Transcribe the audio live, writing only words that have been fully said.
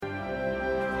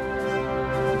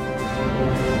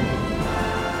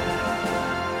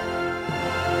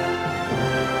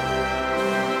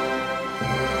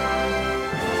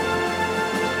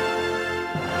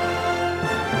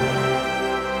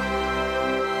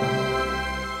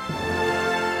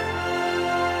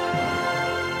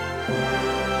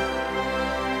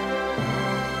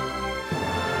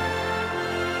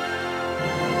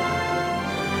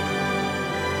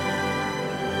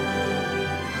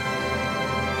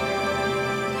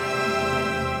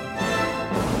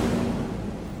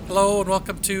Hello and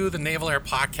welcome to the Naval Air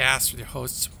Podcast with your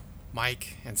hosts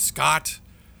Mike and Scott.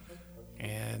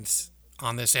 And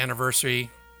on this anniversary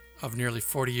of nearly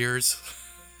 40 years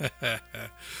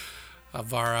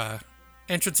of our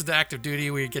entrance into active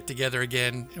duty, we get together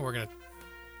again and we're going to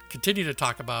continue to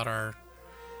talk about our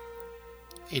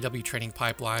AW training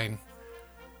pipeline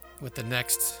with the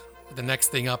next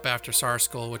thing up after SAR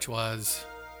School, which was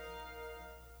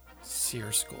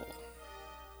SEER School.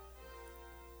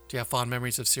 Do you have fond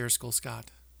memories of SEER School,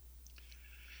 Scott?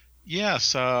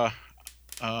 Yes. I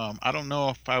don't know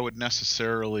if I would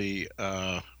necessarily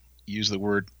use the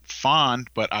word fond,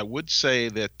 but I would say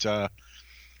that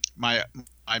my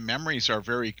memories are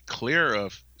very clear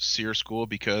of SEER School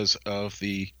because of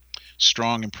the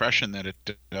strong impression that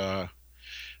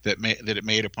it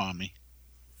made upon me.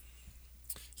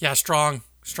 Yeah, strong.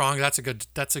 That's a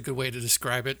good way to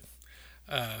describe it.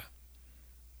 Yeah.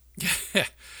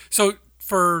 So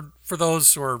for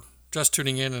those who are just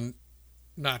tuning in and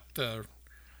not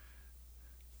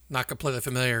completely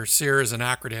familiar, SEER is an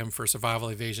acronym for Survival,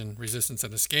 Evasion, Resistance,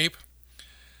 and Escape.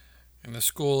 And the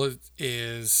school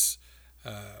is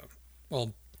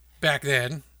back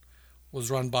then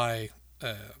was run by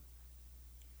the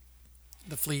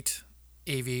Fleet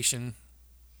Aviation.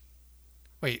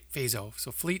 FASO.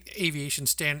 So Fleet Aviation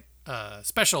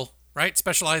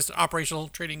Specialized Operational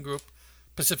Training Group,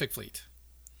 Pacific Fleet.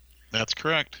 That's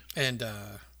correct. And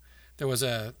there was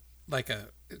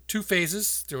two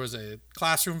phases. There was a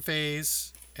classroom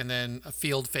phase and then a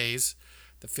field phase.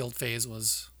 The field phase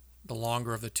was the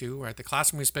longer of the two, right? The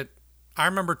classroom we spent, I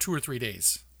remember, 2 or 3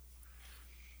 days.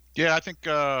 Yeah, I think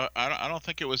I don't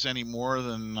think it was any more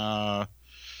than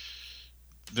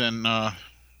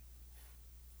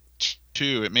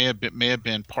 2. It may have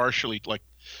been partially like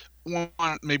 1,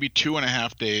 maybe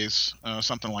 2.5 days,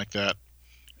 something like that.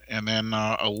 And then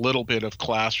a little bit of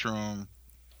classroom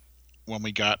when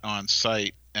we got on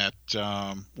site at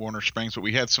Warner Springs. But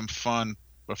we had some fun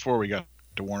before we got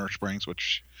to Warner Springs,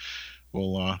 which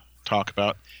we'll talk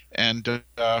about. And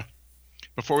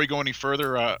before we go any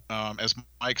further, as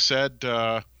Mike said,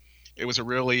 it was a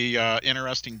really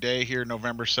interesting day here,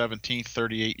 November 17th,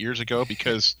 38 years ago,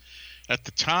 because at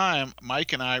the time,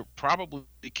 Mike and I probably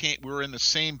we were in the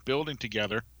same building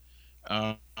together.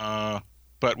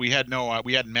 But we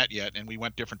hadn't met yet, and we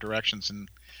went different directions, and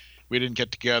we didn't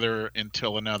get together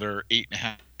until another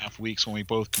 8.5 weeks when we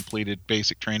both completed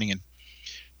basic training in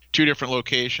 2 different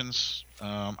locations.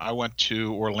 I went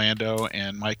to Orlando,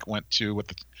 and Mike went to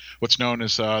what's known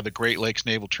as the Great Lakes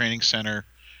Naval Training Center,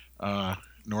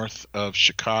 north of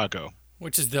Chicago.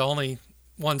 Which is the only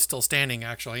one still standing,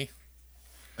 actually.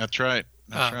 That's right.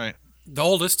 That's right. The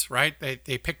oldest, right?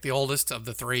 They picked the oldest of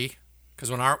the 3,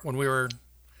 because when we were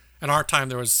in our time,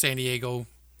 there was San Diego,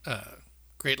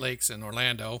 Great Lakes, and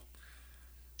Orlando.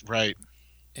 Right.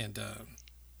 And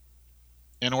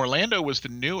Orlando was the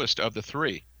newest of the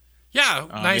 3. Yeah,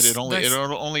 nice. It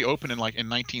only opened in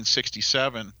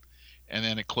 1967, and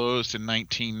then it closed in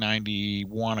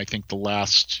 1991. I think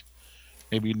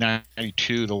maybe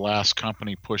 92, the last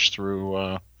company pushed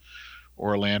through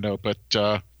Orlando. But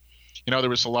there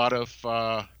was a lot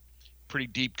of pretty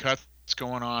deep cuts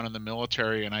going on in the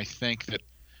military, and I think that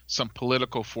some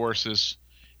political forces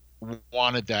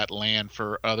wanted that land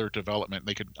for other development.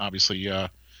 They could obviously, buy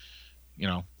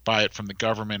it from the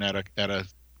government at a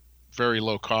very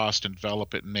low cost and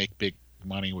develop it and make big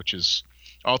money, which is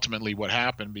ultimately what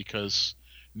happened, because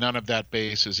none of that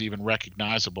base is even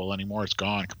recognizable anymore. It's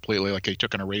gone completely. Like they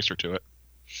took an eraser to it.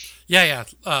 Yeah.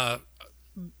 The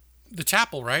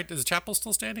chapel, right? Is the chapel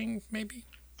still standing? Maybe.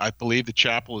 I believe the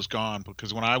chapel is gone,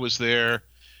 because when I was there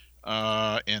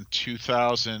in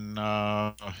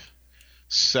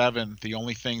 2007, the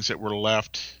only things that were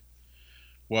left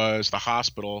was the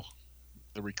hospital.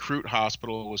 The recruit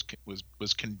hospital was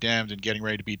condemned and getting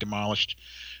ready to be demolished.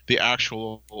 The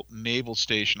actual Naval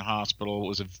Station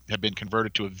Hospital had been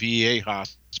converted to a VA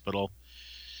hospital,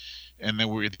 and then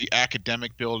the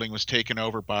academic building was taken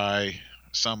over by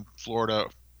some Florida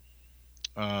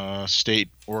state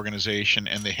organization,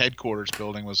 and the headquarters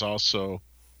building was also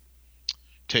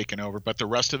taken over, but the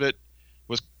rest of it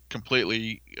was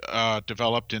completely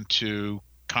developed into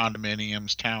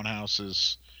condominiums,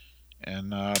 townhouses,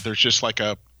 and there's just like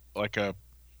a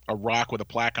rock with a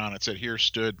plaque on it said, "Here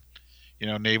stood,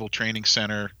 Naval Training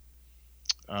Center,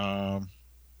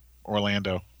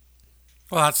 Orlando."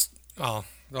 Well, the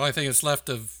only thing that's left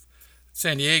of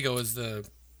San Diego is the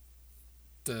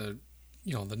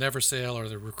Never Sail or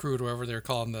the Recruit, or whatever they're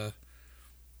calling the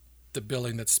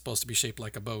building that's supposed to be shaped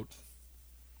like a boat.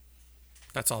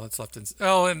 That's all that's left. And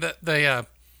the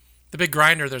big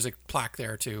grinder, there's a plaque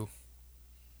there too.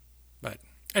 But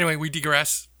Anyway, we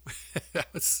digress.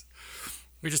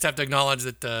 We just have to acknowledge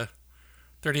that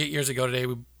 38 years ago today,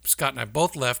 Scott and I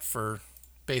both left for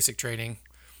basic training.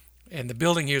 And the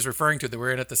building he was referring to that we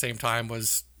were in at the same time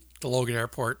was the Logan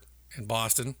Airport in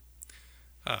Boston.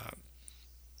 I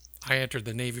entered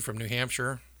the Navy from New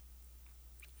Hampshire.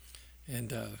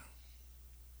 And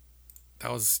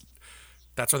that's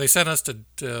where they sent us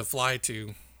to fly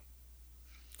to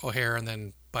O'Hare and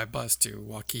then by bus to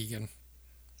Waukegan.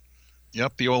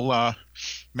 Yep, the old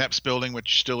MEPS building,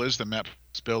 which still is the MEPS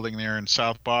building there in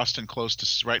South Boston,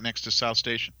 right next to South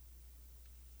Station.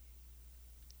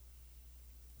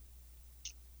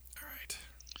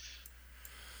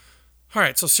 All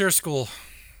right, so SEER School.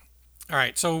 All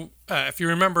right, so if you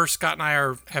remember, Scott and I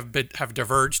have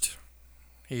diverged.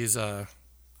 He's now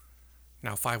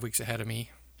 5 weeks ahead of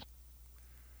me.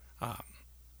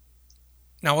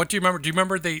 Now, what do you remember? Do you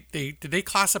remember did they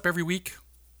class up every week?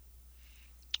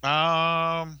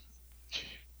 Honestly,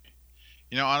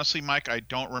 Mike, I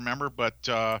don't remember, but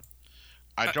I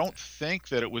don't think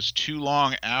that it was too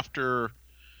long after,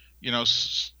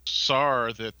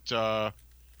 SAR that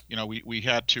we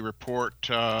had to report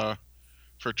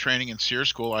for training in SEER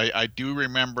School. I do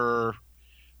remember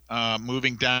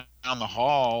moving down the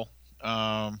hall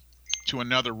to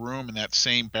another room in that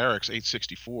same barracks,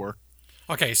 864.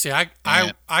 Okay, see, I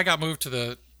got moved to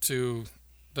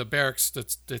the barracks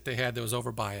that they had that was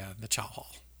over by the chow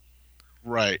hall.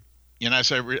 Right, and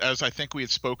as I think we had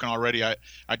spoken already, I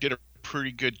did a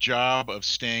pretty good job of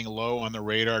staying low on the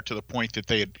radar to the point that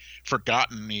they had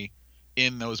forgotten me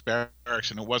in those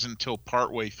barracks, and it wasn't until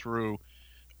partway through,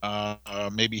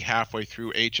 maybe halfway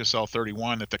through HSL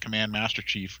 31, that the command master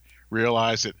chief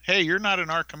realized that, hey, you're not in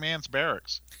our command's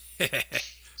barracks.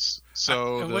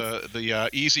 So the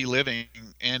easy living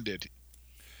ended,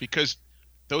 because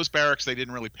those barracks they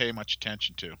didn't really pay much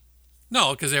attention to.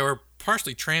 No, because they were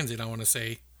partially transient, I want to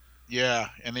say. Yeah,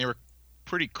 and they were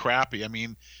pretty crappy. I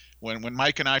mean, when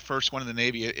Mike and I first went in the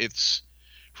Navy, it's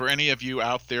for any of you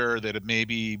out there that have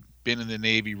maybe been in the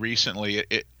Navy recently,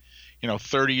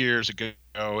 30 years ago,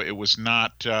 it was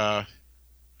not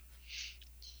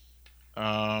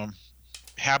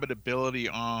habitability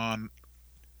on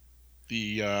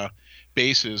the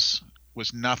bases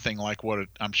was nothing like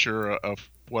I'm sure of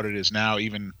what it is now.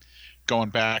 Even going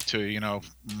back to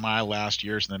my last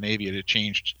years in the Navy, it had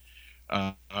changed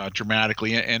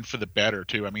dramatically, and for the better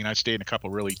too. I mean, I stayed in a couple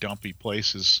really dumpy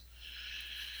places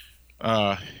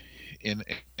in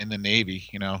the Navy.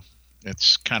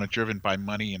 It's kind of driven by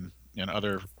money and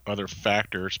other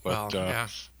factors, but yeah.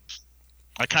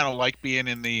 I kind of like being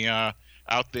in the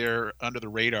out there under the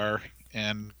radar,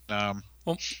 and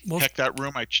heck, that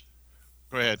room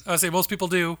go ahead. I would say most people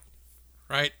do,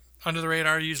 right? Under the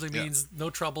radar usually means no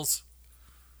troubles.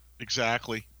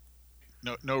 Exactly.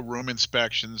 No room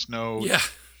inspections, no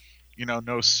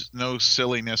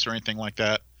silliness or anything like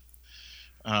that.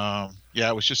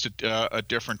 It was just a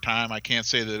different time. I can't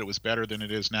say that it was better than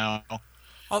it is now.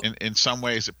 In some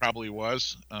ways, it probably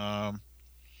was. I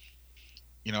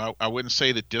wouldn't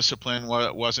say that discipline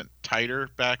wasn't tighter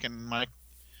back in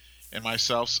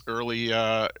myself's early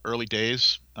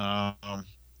days.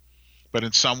 But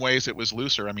in some ways, it was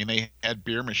looser. I mean, they had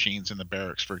beer machines in the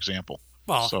barracks, for example.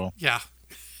 Well, so yeah.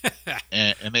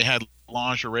 and they had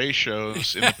lingerie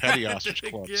shows in the Petty Officers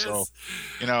Club. Yes. So,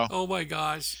 oh my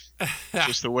gosh.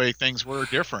 Just the way things were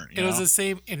different. It was the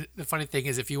same. And the funny thing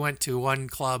is, if you went to one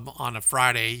club on a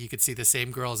Friday, you could see the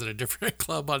same girls at a different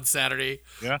club on Saturday.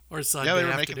 Yeah. Or Sunday. Yeah, they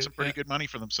were making some pretty good money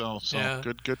for themselves. So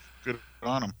good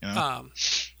on them. All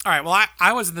right. Well,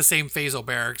 I was in the same Phasal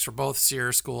barracks for both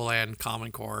SEER School and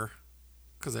Common Core,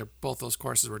 because both those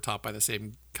courses were taught by the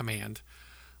same command.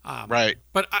 Right.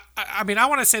 But I mean, I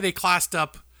want to say they classed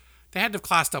up. They had to have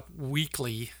classed up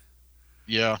weekly.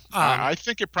 Yeah, I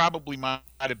think it probably might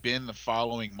have been the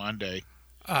following Monday.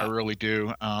 I really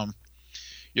do. Of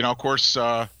course,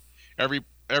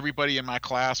 everybody in my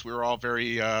class, we were all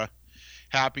very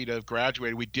happy to have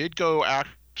graduated. We did go,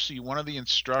 actually, one of the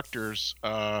instructors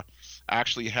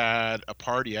actually had a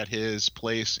party at his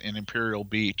place in Imperial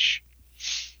Beach,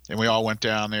 and we all went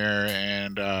down there.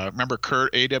 And remember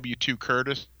AW2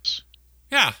 Curtis?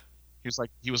 Yeah.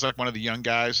 He was like one of the young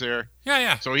guys there.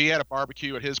 Yeah. So he had a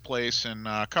barbecue at his place, and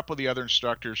a couple of the other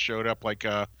instructors showed up, like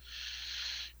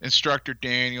Instructor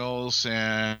Daniels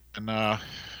and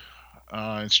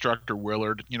Instructor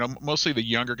Willard. Mostly the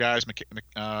younger guys.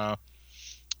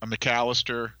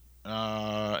 McAllister,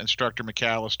 Instructor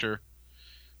McAllister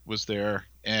was there,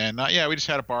 and we just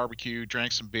had a barbecue,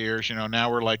 drank some beers. Now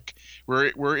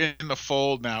we're in the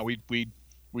fold now. We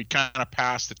we kind of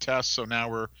passed the test, so now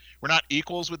we're not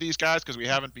equals with these guys because we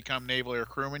haven't become naval air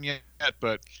crewmen yet.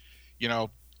 But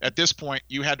at this point,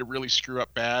 you had to really screw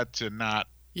up bad to not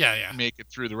make it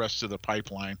through the rest of the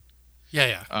pipeline.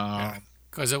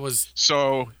 Because it was.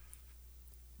 So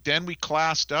then we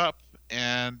classed up,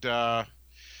 and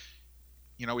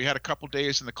we had a couple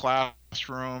days in the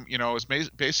classroom. It was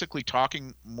basically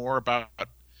talking more about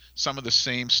some of the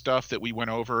same stuff that we went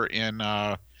over in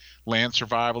land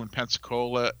survival in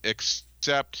Pensacola,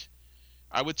 except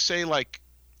I would say like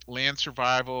land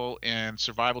survival and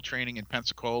survival training in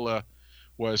Pensacola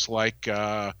was like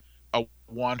a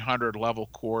 100 level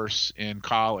course in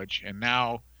college, and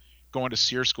now going to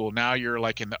SEER school, now you're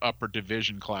like in the upper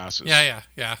division classes. Yeah.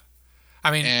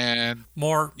 I mean, and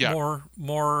more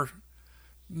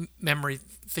memory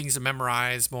things to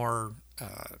memorize, more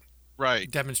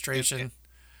demonstration.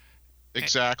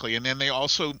 Exactly. And then they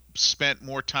also spent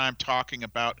more time talking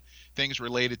about things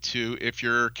related to if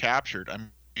you're captured. I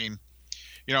mean,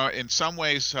 in some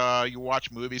ways, you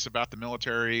watch movies about the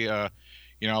military,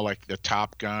 like the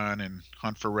Top Gun and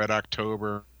Hunt for Red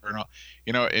October.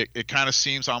 It kind of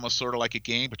seems almost sort of like a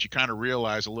game, but you kind of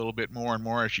realize a little bit more and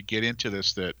more as you get into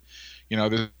this that,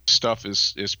 this stuff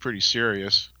is pretty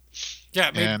serious. Yeah,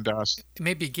 it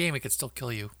may be a game. It could still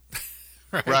kill you.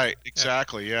 Right.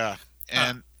 Exactly. Yeah.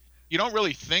 And you don't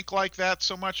really think like that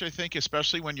so much, I think,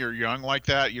 especially when you're young like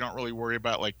that. You don't really worry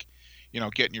about like,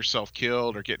 getting yourself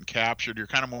killed or getting captured. You're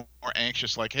kind of more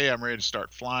anxious, like, hey, I'm ready to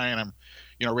start flying. I'm,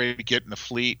 ready to get in the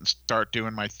fleet and start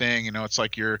doing my thing. It's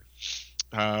like you're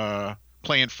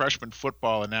playing freshman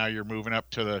football and now you're moving up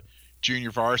to the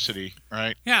junior varsity,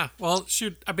 right? Yeah. Well,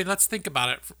 shoot. I mean, let's think about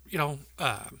it.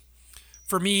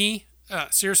 For me,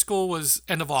 SEER school was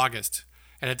end of August.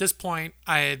 And at this point,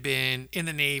 I had been in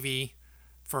the Navy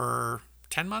for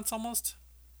 10 months almost,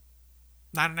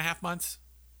 9.5 months.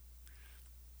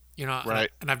 Right.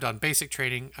 And I've done basic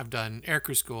training. I've done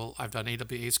aircrew school. I've done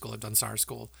AWA school. I've done SAR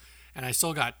school. And I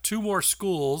still got 2 more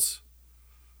schools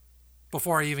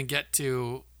before I even get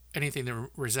to anything that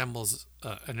resembles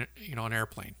an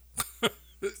airplane.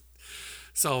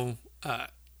 So,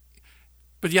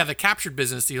 but yeah, the captured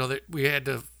business, that we had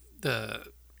the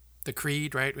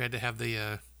creed, right? We had to have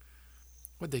the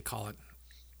what'd they call it?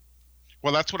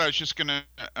 Well, that's what I was just gonna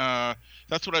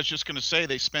say.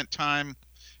 They spent time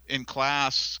in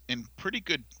class in pretty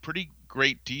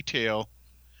great detail,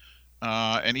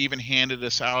 and even handed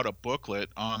us out a booklet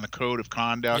on the code of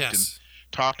conduct and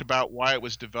talked about why it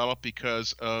was developed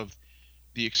because of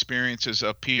the experiences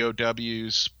of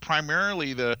POWs.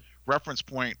 Primarily, the reference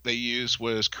point they used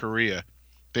was Korea.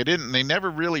 They never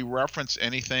really referenced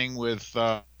anything with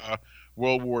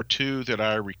World War II that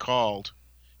I recalled.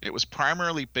 It was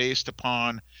primarily based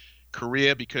upon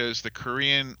Korea because the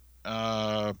Korean,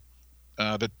 the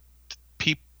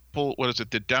people,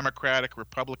 the Democratic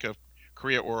Republic of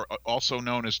Korea, or also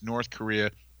known as North Korea,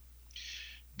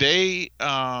 they,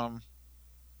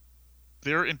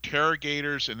 their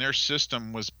interrogators and their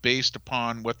system was based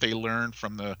upon what they learned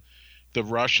from the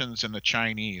Russians and the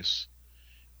Chinese.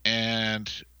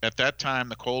 And at that time,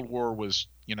 the Cold War was,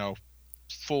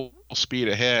 full speed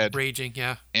ahead. Raging,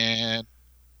 yeah. And,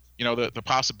 the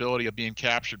possibility of being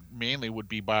captured mainly would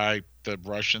be by the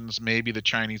Russians, maybe the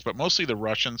Chinese, but mostly the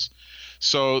Russians.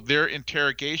 So their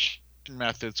interrogation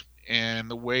methods and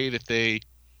the way that they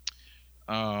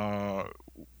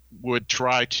would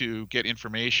try to get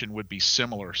information would be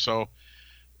similar. So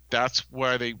that's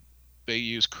why they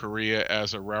use Korea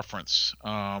as a reference,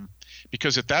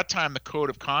 because at that time the code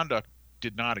of conduct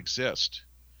did not exist,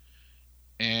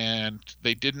 and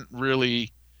they didn't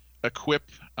really equip.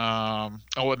 And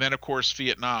then of course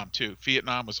Vietnam too.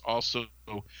 Vietnam was also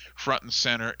front and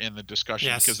center in the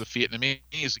discussion because the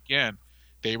Vietnamese, again,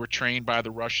 they were trained by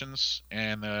the Russians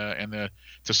and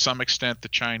to some extent the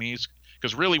Chinese.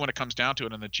 Because really, when it comes down to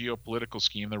it in the geopolitical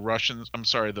scheme, the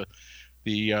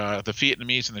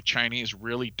Vietnamese and the Chinese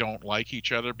really don't like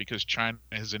each other because China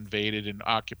has invaded and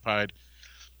occupied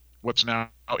what's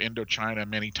now Indochina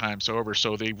many times over.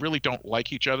 So they really don't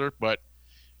like each other. But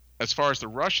as far as the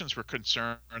Russians were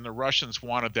concerned, the Russians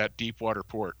wanted that deep water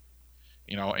port,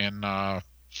 in Cam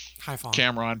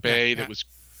Ranh Bay that was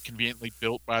conveniently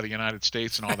built by the United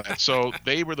States and all that. So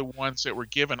they were the ones that were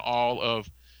given all of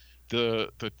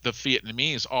the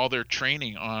Vietnamese, all their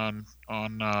training on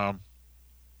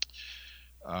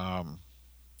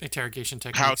interrogation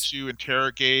techniques, how to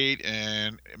interrogate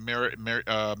and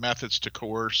methods to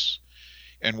coerce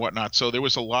and whatnot. So there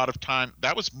was a lot of time.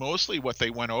 That was mostly what they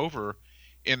went over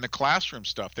in the classroom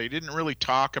stuff. They didn't really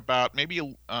talk about maybe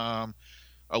a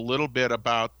little bit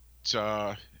about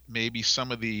maybe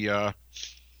some of the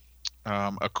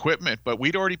equipment, but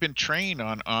we'd already been trained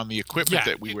on the equipment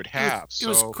Yeah, that we would have. it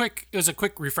was So quick. It was a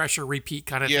quick refresher, repeat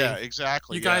kind of yeah, thing.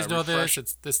 exactly. You Yeah, guys know this. refresh.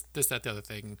 It's this, that, the other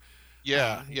thing.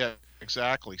 Yeah, yeah,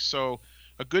 exactly. So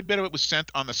a good bit of it was sent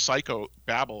on the psycho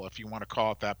babble, if you want to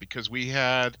call it that, because we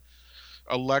had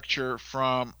a lecture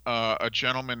from a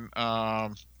gentleman.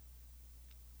 I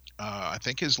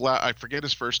think I forget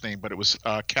his first name, but it was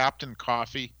Captain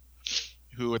Coffee,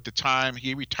 who at the time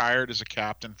he retired as a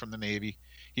captain from the Navy.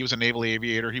 He was a naval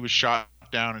aviator. He was shot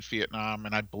down in Vietnam,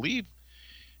 and I believe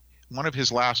one of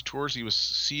his last tours, he was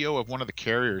CEO of one of the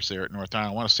carriers there at North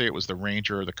Island. I want to say it was the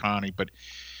Ranger or the Connie, but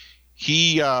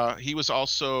he was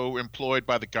also employed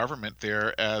by the government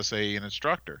there as an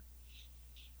instructor,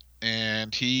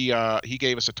 and he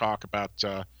gave us a talk about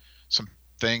some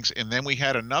things, and then we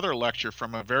had another lecture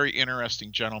from a very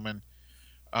interesting gentleman.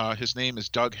 His name is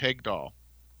Doug Hegdahl.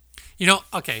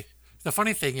 Okay. The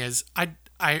funny thing is,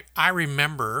 I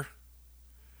remember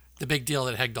the big deal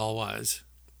that Hegdahl was,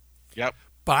 Yep.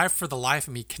 but I, for the life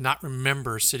of me, cannot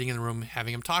remember sitting in the room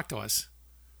having him talk to us.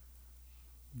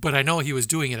 But I know he was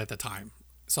doing it at the time.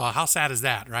 So how sad is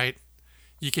that, right?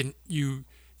 You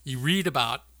read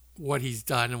about what he's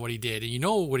done and what he did, and you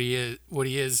know what he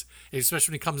is,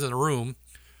 especially when he comes in a room.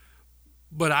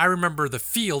 But I remember the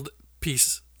field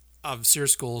piece of SEER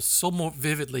School so more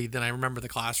vividly than I remember the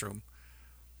classroom.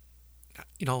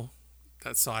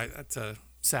 That's a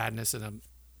sadness and a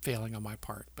failing on my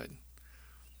part. But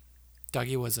that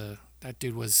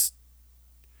dude was.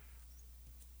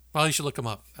 Well, you should look him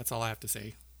up. That's all I have to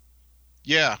say.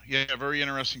 Yeah, yeah, very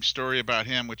interesting story about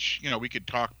him, which we could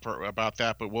talk about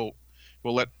that, but we'll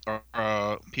let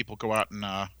our people go out and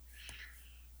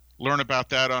learn about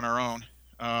that on our own.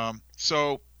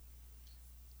 So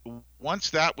once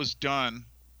that was done,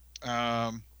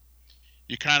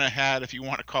 you kind of had, if you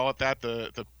want to call it that,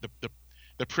 the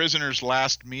prisoner's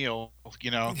last meal,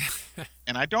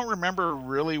 and I don't remember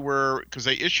really because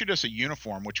they issued us a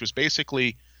uniform, which was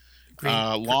basically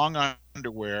long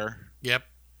underwear. Yep.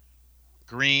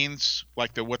 Greens,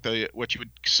 like what you would,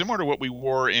 similar to what we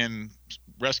wore in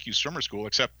rescue swimmer school,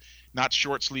 except not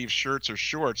short sleeve shirts or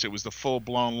shorts. It was the full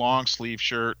blown long sleeve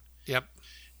shirt. Yep.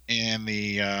 And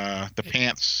the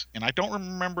pants. And I don't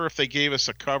remember if they gave us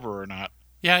a cover or not.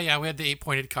 Yeah, we had the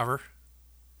 8-pointed cover.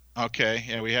 Okay,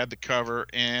 yeah, we had the cover,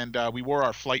 and we wore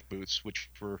our flight boots, which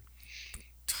were,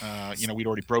 we'd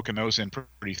already broken those in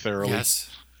pretty thoroughly. Yes.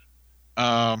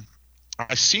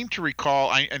 I seem to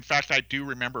recall. In fact, I do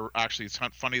remember. Actually, it's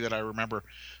funny that I remember.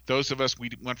 Those of us,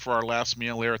 we went for our last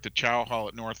meal there at the Chow Hall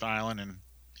at North Island, and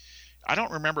I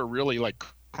don't remember really like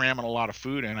cramming a lot of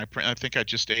food in. I think I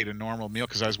just ate a normal meal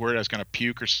because I was worried I was going to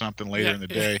puke or something later in the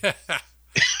day.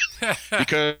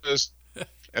 Because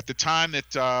at the time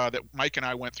that Mike and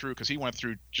I went through, because he went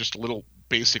through just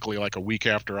basically like a week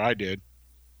after I did,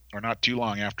 or not too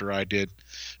long after I did,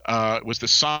 it was the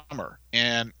summer.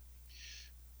 And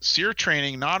SEER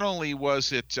training, not only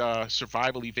was it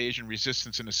survival, evasion,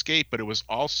 resistance, and escape, but it was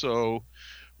also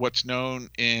what's known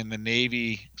in the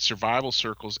Navy survival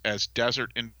circles as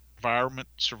desert environment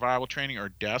survival training, or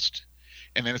DEST.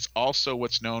 And then it's also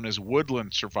what's known as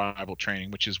woodland survival training,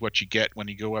 which is what you get when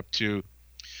you go up to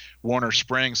Warner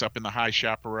Springs up in the high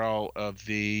chaparral of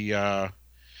the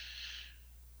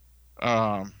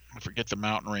I forget the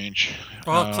mountain range.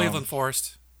 Well, Cleveland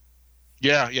Forest.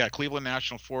 Yeah, Cleveland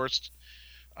National Forest.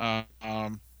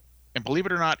 And believe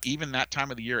it or not, even that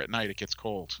time of the year at night, it gets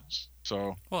cold.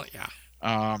 So, well,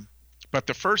 yeah. But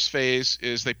the first phase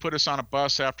is they put us on a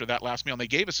bus after that last meal, and they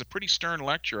gave us a pretty stern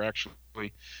lecture,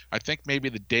 actually. I think maybe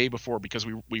the day before, because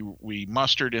we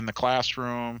mustered in the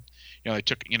classroom. They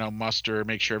took, muster,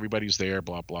 make sure everybody's there,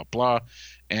 blah, blah, blah.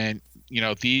 And,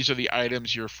 these are the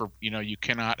items you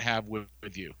cannot have with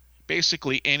you.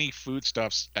 Basically any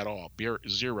foodstuffs at all, beer,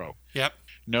 zero. Yep.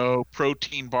 No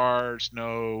protein bars,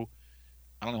 no,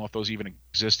 I don't know if those even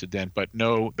existed then, but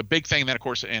no, the big thing then, of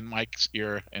course, in Mike's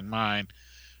era and mine,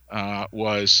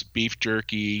 was beef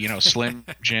jerky, Slim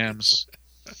Jims,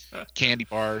 candy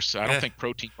bars. I don't think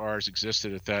protein bars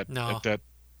existed at that. No,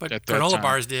 but at granola that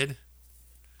bars did.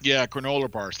 Yeah,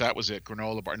 granola bars. That was it,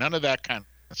 granola bar. None of that kind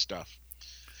of stuff.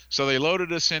 So they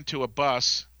loaded us into a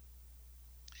bus,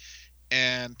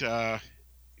 and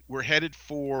we're headed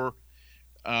for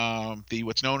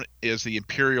what's known as the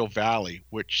Imperial Valley,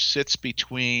 which sits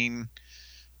between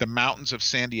the mountains of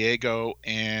San Diego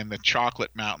and the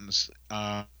Chocolate Mountains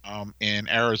in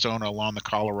Arizona along the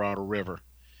Colorado River.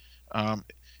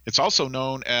 It's also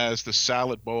known as the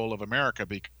Salad Bowl of America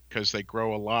because they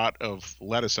grow a lot of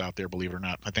lettuce out there, believe it or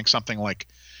not. I think something like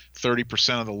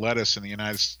 30% of the lettuce in the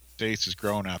United States is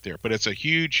grown out there. But it's a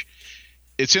huge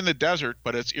It's in the desert,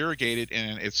 but it's irrigated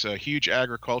and it's a huge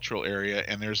agricultural area.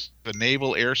 And there's the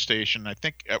Naval Air Station. I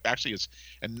think actually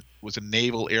was a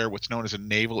naval air, what's known as a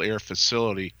naval air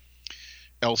facility,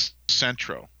 El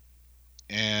Centro,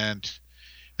 and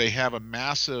they have a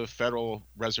massive federal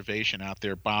reservation out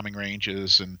there, bombing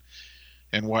ranges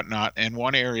and whatnot. And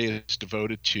one area is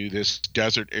devoted to this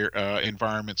desert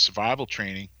environment survival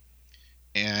training.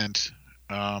 And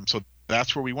so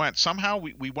that's where we went. Somehow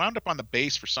we wound up on the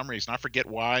base for some reason. I forget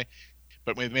why,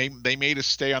 but they made us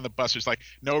stay on the bus. There's like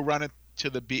no running to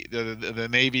the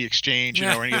Navy Exchange,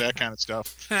 or any of that kind of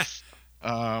stuff.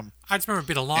 I just remember it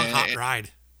being a long, hot ride.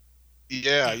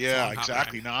 Yeah,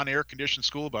 exactly. Non-air conditioned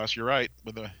school bus. You're right.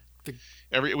 With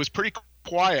it was pretty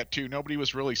quiet too. Nobody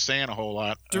was really saying a whole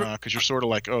lot because you're sort of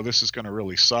like, oh, this is going to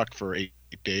really suck for 8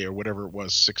 day or whatever it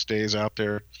was, 6 days out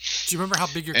there. Do you remember how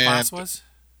big your class was?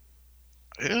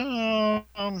 It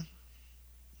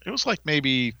was like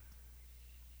maybe,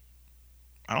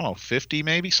 I don't know, 50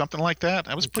 maybe, something like that.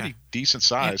 That was pretty decent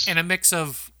size. And a mix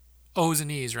of O's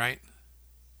and E's, right?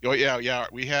 Oh yeah.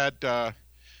 We had the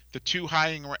two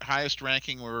highest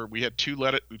ranking we had 2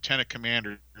 lieutenant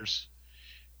commanders,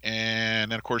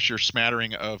 and then of course your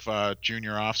smattering of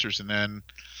junior officers, and then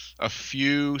a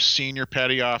few senior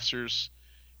petty officers,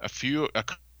 a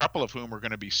couple of whom were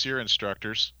going to be SEER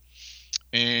instructors,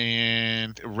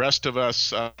 and the rest of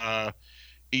us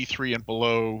E3 and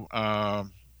below,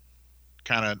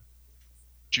 kind of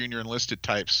junior enlisted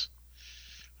types.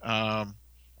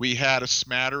 We had a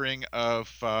smattering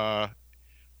of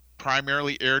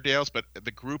primarily Airedales, but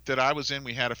the group that I was in,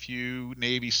 we had a few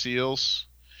Navy SEALs,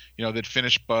 that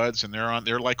finished buds, and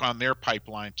they're like on their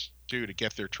pipeline too to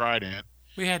get their trident.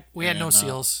 We had no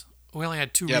SEALs. We only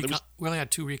had 2 we only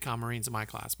had 2 recon Marines in my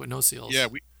class, but no SEALs. Yeah,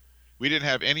 we didn't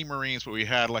have any Marines, but we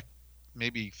had like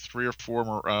maybe 3 or 4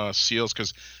 more SEALs,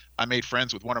 because I made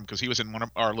friends with one of them because he was in one of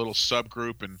our little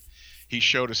subgroup, and he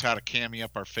showed us how to cami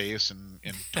up our face and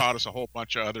taught us a whole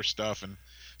bunch of other stuff. And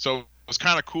so it was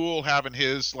kind of cool having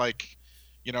his, like,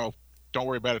 don't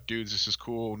worry about it, dudes. This is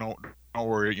cool. No, don't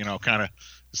worry. Kind of,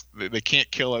 they can't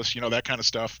kill us. That kind of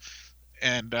stuff.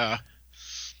 And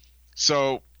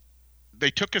so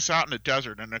they took us out in the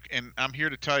desert, and I'm here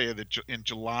to tell you that in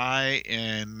July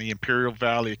in the Imperial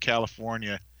Valley of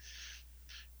California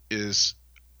is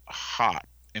hot,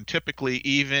 and typically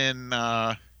even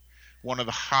one of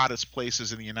the hottest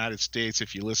places in the United States.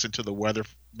 If you listen to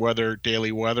the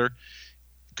daily weather,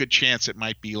 good chance it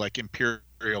might be like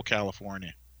Imperial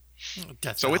California.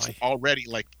 So it's already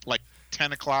like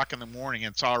 10 o'clock in the morning,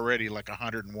 and it's already like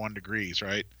 101 degrees,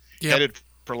 right? Yep. Headed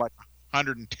for like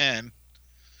 110.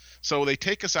 So they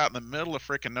take us out in the middle of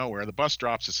freaking nowhere. The bus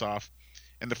drops us off,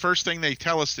 and the first thing they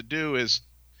tell us to do is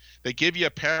they give you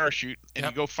a parachute, and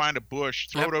you go find a bush,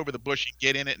 throw it over the bush, and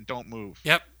get in it, and don't move.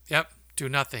 Yep. Do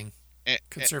nothing.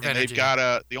 Conserve energy. They've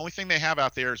got the only thing they have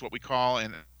out there is what we call,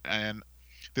 and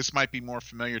this might be more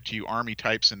familiar to you Army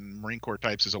types and Marine Corps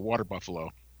types, is a water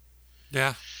buffalo.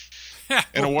 Yeah.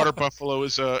 And a water buffalo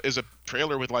is a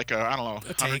trailer with like a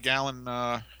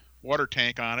 100-gallon water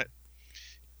tank on it,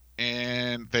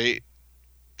 and they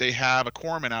have a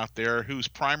corpsman out there whose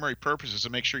primary purpose is to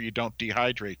make sure you don't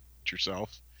dehydrate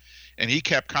yourself. And he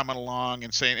kept coming along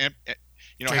and saying,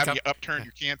 have you upturned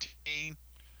your canteen?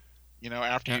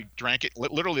 After you drank it.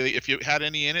 Literally, if you had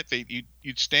any in it,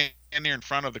 you'd stand there in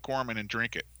front of the corpsman and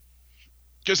drink it,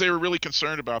 because they were really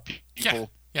concerned about people.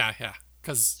 Yeah.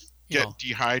 Because get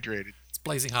dehydrated. It's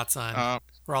blazing hot sun.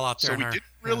 We're all out there. So we didn't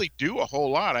really do a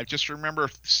whole lot. I just remember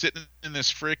sitting in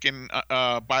this freaking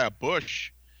by a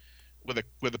bush with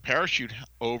a parachute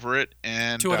over it,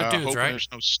 and 2 other dudes, hoping right? There's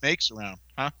no snakes around,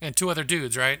 huh? And 2 other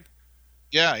dudes, right?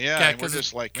 Yeah. And we're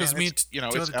just like, man, it's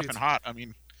effing hot. I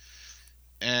mean,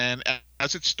 and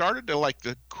as it started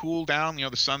to cool down,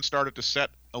 the sun started to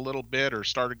set a little bit, or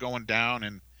started going down,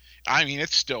 and I mean,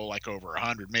 it's still like over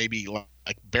 100, maybe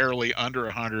like barely under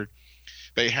 100.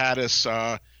 They had us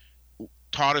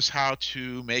taught us how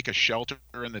to make a shelter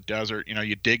in the desert.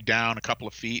 You dig down a couple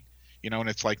of feet, and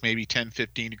it's like maybe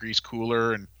 10-15 degrees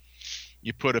cooler, and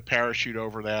you put a parachute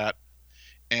over that.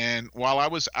 And while I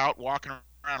was out walking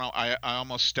around, I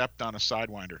almost stepped on a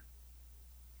sidewinder.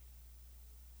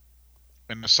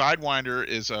 And the sidewinder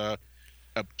is a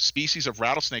species of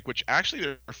rattlesnake, which actually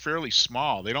they're fairly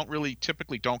small. They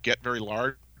typically don't get very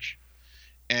large.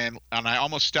 And I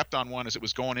almost stepped on one as it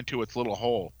was going into its little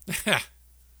hole.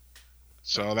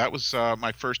 So that was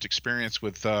my first experience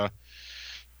with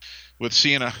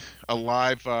seeing a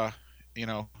live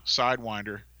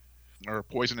sidewinder or a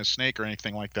poisonous snake or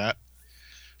anything like that.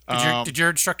 Did your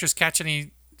instructors catch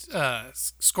any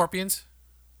scorpions?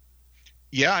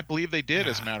 Yeah, I believe they did,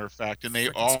 as a Yeah, matter of fact. And they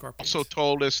freaking also scorpions.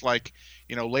 told us, like,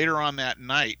 later on that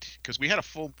night, because we had a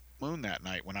full moon that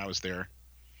night when I was there.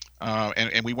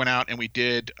 And we went out and we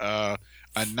did a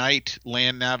night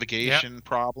land Yep, navigation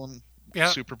problem yep.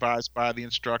 supervised by the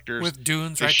instructors. With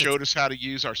dunes, They right? That's showed us how to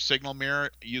use our signal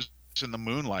mirror using the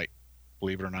moonlight,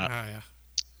 believe it or not. yeah.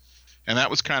 And that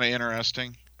was kind of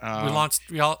interesting. We launched.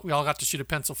 We all got to shoot a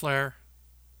pencil flare.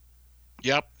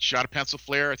 Yep, shot a pencil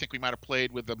flare. I think we might have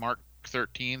played with the Mark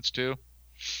 13s too.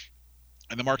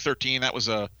 And the Mark 13, that was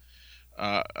uh,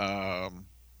 um,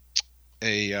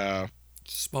 a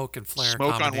Smoke and flare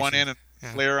smoke on one combination. end and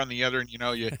Yeah. flare on the other, and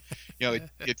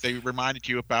they reminded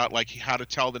you about like how to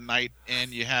tell the night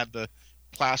end. You had the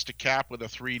plastic cap with the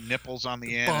 3 nipples on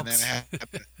the end, and then it Bumps. had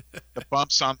the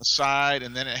bumps on the side,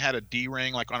 and then it had a D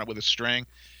ring like on it with a string.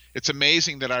 It's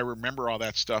amazing that I remember all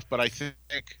that stuff, but I think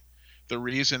the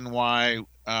reason why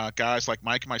guys like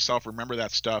Mike and myself remember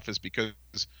that stuff is because,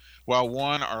 well,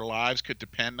 one, our lives could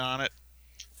depend on it,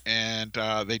 and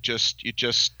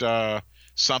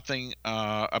something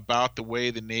about the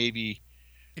way the Navy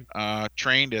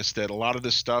trained us that a lot of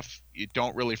this stuff you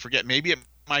don't really forget. Maybe it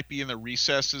might be in the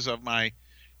recesses of my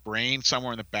brain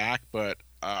somewhere in the back, but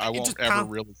I It won't just ever pound.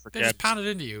 really They just forget. pound it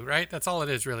into you, right? That's all it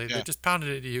is, really. They Yeah, just pound it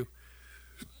into you.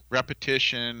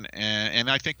 repetition, and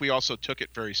I think we also took it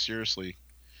very seriously.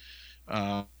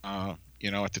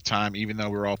 At the time, even though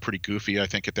we were all pretty goofy, I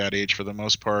think at that age for the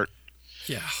most part.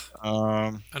 Yeah.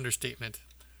 Um, Understatement.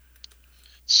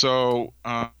 so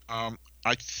I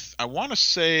want to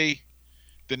say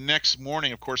the next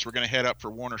morning, of course, we're going to head up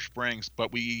for Warner Springs,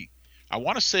 but I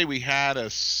want to say we had a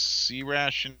C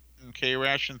ration, K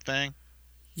ration thing.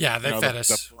 Yeah, they The fed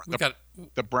us. We the, got.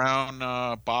 the brown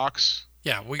box,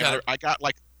 Yeah, we and got. I got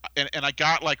like, and I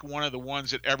got like one of the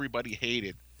ones that everybody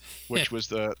hated, which was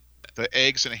the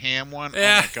eggs and ham one. Oh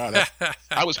Yeah. my god,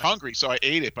 I was hungry, so I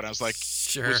ate it, but I was like,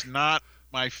 it Sure. was not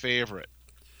my favorite.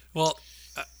 Well,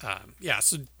 yeah.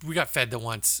 So we got fed the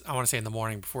once. I want to say in the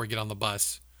morning before we get on the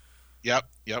bus Yep.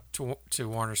 to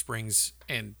Warner Springs,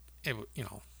 and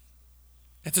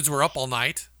and since we're up all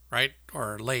night, right,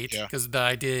 or late, Yeah. because the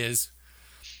idea is,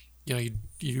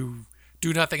 you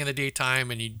do nothing in the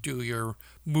daytime and you do your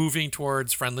moving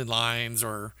towards friendly lines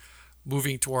or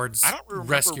moving towards I don't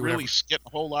remember rescue, really whatever. getting a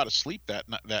whole lot of sleep that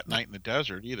No, night in the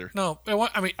desert either. no.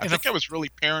 I mean, I think I was really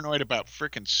paranoid about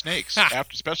frickin' snakes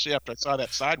especially after I saw that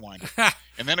Sidewinder.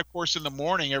 And then, of course, in the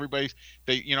morning,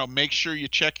 they make sure you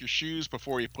check your shoes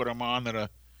before you put them on, that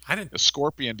I didn't. a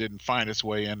scorpion didn't find its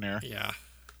way in there. Yeah,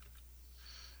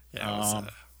 yeah. It was. Um,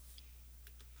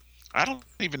 I don't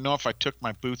even know if I took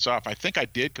my boots off. I think I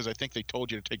did, because I think they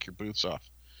told you to take your boots off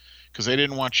because they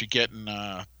didn't want you getting,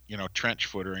 trench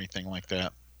foot or anything like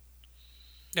that.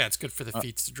 Yeah, it's good for the Uh,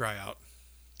 feet to dry out.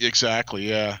 exactly.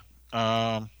 Yeah.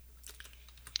 Um,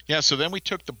 yeah. So then we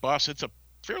took the bus. It's a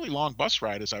fairly long bus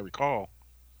ride, as I recall.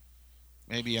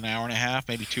 Maybe an hour and a half,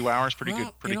 maybe 2 hours. Pretty good.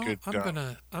 Well, Pretty good.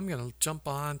 I'm gonna jump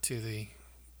on to the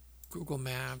Google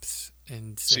Maps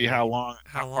and See how say long,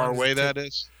 how how far long does away it take that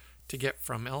is. to get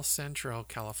from El Centro,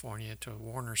 California to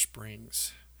Warner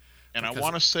Springs? And I Because,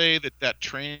 want to say that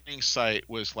training site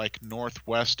was like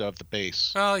northwest of the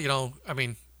base. well, I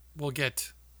mean, we'll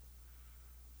get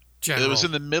It was general.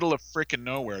 in the middle of frickin'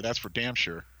 nowhere. That's for damn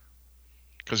sure.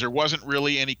 Because there wasn't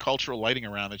really any cultural lighting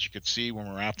around that you could see when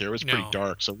we were out there. It was pretty No,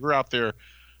 dark. So we were out there.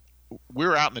 We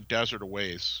were out in the desert a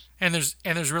ways. and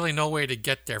there's really no way to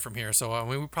get there from here. So I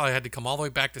mean, we probably had to come all the way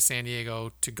back to San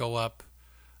Diego to go up,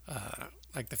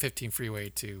 like the 15 freeway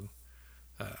to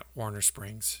Warner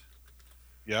Springs.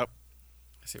 Yep.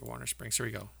 I say Warner Springs. Here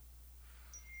we go.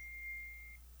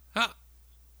 Ah,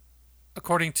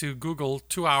 according to Google,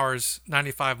 2 hours,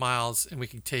 95 miles, and we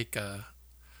can take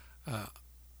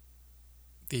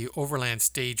the Overland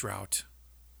Stage Route,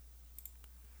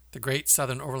 the Great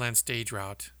Southern Overland Stage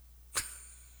Route.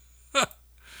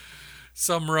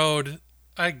 Some road.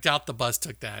 I doubt the bus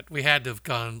took that. We had to have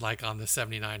gone like on the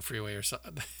 79 freeway or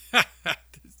something.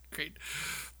 Great.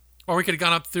 Or we could have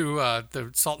gone up through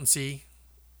the Salton Sea,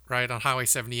 right, on Highway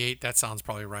 78. That sounds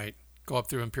probably right. Go up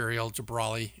through Imperial,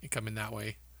 Jabrali, and come in that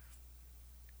way.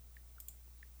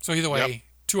 So either Yep. way,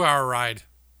 2 hour ride,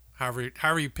 however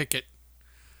you pick it.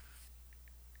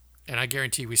 And I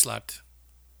guarantee we slept.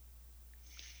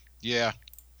 Yeah.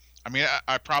 I mean,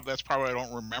 I probably that's probably why I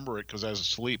don't remember it, because I was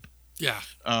asleep. Yeah.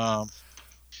 Um,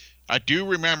 I do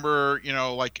remember,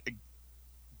 like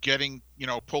getting,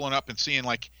 pulling up and seeing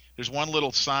like there's one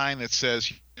little sign that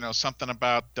says, something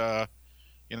about,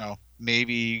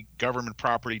 Navy government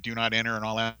property, do not enter, and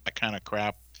all that kind of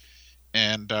crap.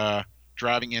 And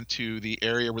driving into the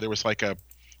area where there was like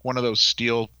one of those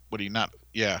steel, what do you not?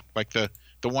 Yeah, like the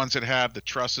the ones that have the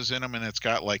trusses in them, and it's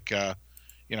got like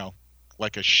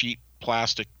like a sheet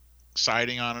plastic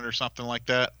siding on it or something like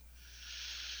that.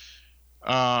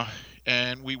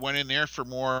 And we went in there for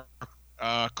more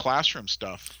classroom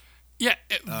stuff. Yeah,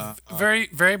 very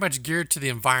very much geared to the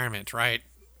environment, right?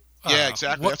 Yeah,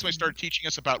 exactly. That's when they started teaching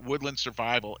us about woodland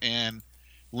survival and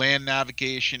land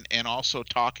navigation, and also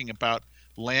talking about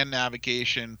land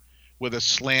navigation with a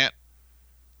slant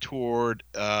toward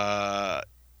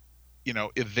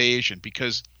evasion,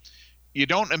 because you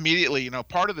don't immediately,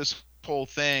 part of this whole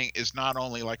thing is not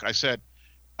only, like I said,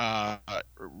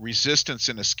 resistance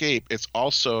and escape. It's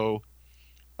also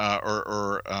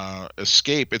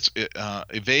escape. It's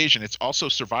evasion. It's also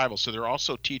survival. So they're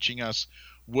also teaching us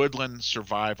woodland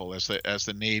survival, as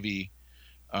the Navy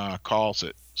calls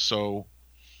it. So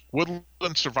woodland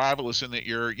survival is in that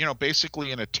you're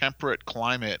basically in a temperate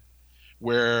climate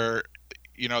where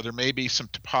there may be some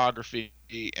topography,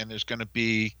 and there's going to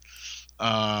be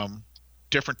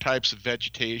different types of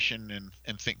vegetation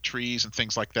and think trees and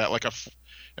things like that.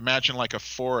 Imagine like a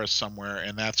forest somewhere,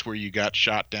 and that's where you got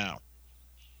shot down.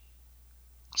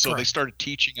 So Correct. They started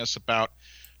teaching us about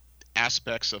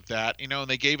aspects of that, and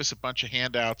they gave us a bunch of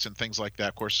handouts and things like that.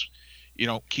 Of course, you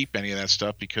don't keep any of that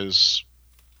stuff because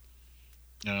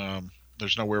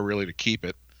there's nowhere really to keep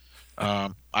it. I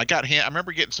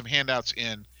remember getting some handouts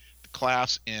in the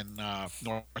class in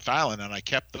North Island, and I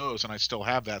kept those, and I still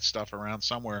have that stuff around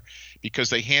somewhere because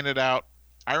they handed out.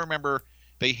 I remember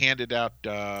they handed out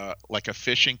like a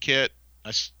fishing kit.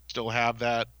 I still have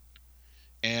that,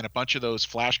 and a bunch of those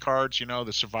flashcards.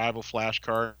 The survival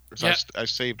flashcards. Yeah. I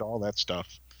saved all that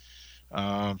stuff.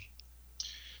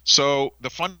 So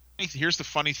here's the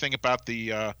funny thing about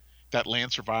that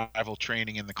land survival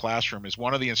training in the classroom is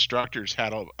one of the instructors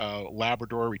had a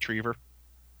Labrador Retriever,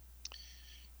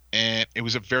 and it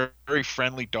was a very, very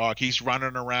friendly dog. He's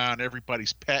running around,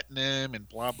 everybody's petting him, and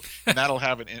blah blah. And that'll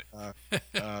have I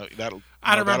don't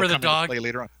remember the dog. Play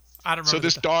later on. I don't remember. So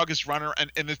this dog is running,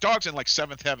 and the dog's in like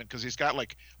seventh heaven because he's got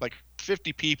like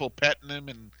 50 people petting him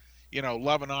and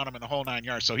loving on him in the whole 9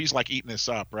 yards. So he's like eating this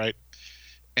up, right?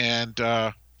 And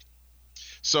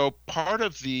so part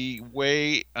of the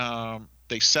way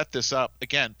they set this up,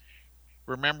 again,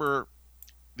 remember,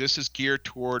 this is geared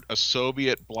toward a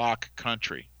Soviet bloc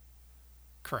country.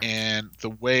 Correct. And the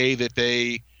way that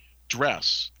they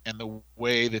dress, and the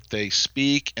way that they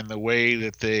speak, and the way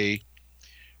that they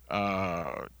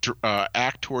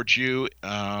act towards you,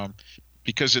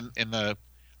 because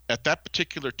at that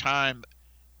particular time,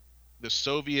 the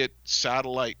Soviet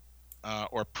satellite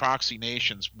or proxy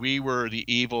nations, we were the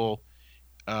evil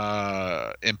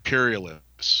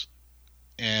imperialists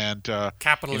and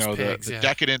capitalist pigs, the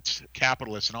decadent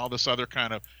capitalists, and all this other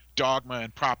kind of dogma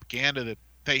and propaganda that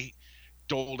they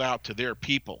doled out to their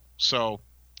people. So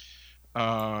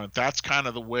that's kind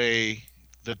of the way,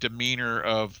 the demeanor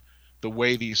of the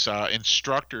way these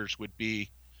instructors would be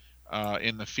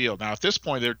in the field. Now, at this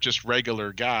point, they're just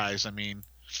regular guys. I mean,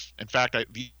 in fact,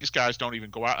 these guys don't even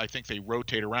go out. I think they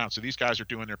rotate around. So these guys are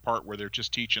doing their part where they're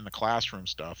just teaching the classroom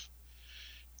stuff.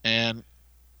 And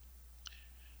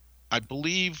I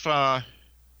believe the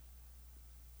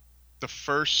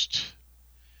first,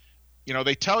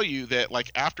 they tell you that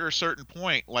like after a certain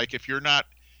point, like if you're not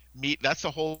that's the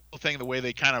whole thing, the way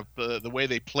they kind of the way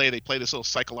they play this little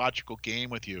psychological game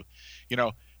with you.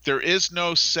 There is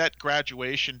no set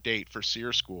graduation date for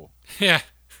SEER school. Yeah.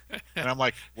 And I'm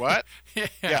like, what?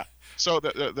 Yeah. So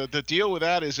the deal with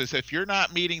that is if you're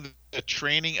not meeting the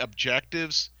training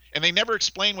objectives, and they never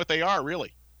explain what they are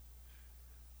really.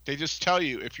 They just tell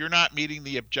you if you're not meeting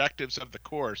the objectives of the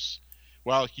course,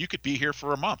 well, you could be here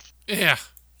for a month. Yeah.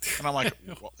 And I'm like,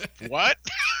 what?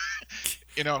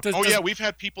 We've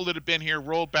had people that have been here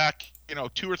rolled back,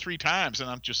 2 or 3 times, and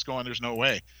I'm just going, there's no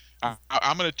way.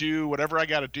 I'm going to do whatever I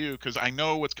got to do because I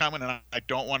know what's coming, and I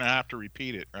don't want to have to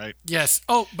repeat it, right? Yes.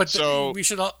 Oh, but we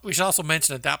should also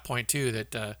mention at that point too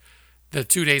that the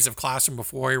 2 days of classroom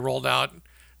before he rolled out,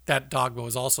 that dogma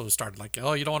was also started like,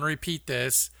 oh, you don't want to repeat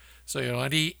this. So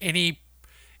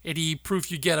any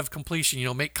proof you get of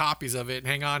completion, make copies of it and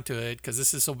hang on to it because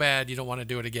this is so bad you don't want to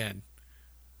do it again.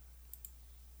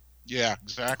 Yeah,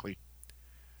 exactly.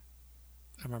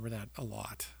 I remember that a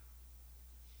lot.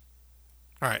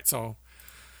 All right, so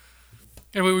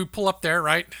anyway, we pull up there,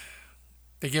 right?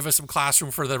 They give us some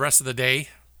classroom for the rest of the day.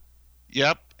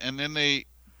 Yep, and then they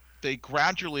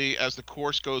gradually, as the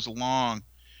course goes along,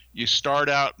 you start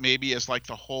out maybe as like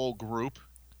the whole group,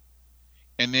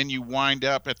 and then you wind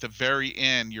up at the very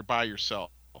end, you're by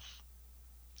yourself.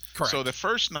 Correct. So the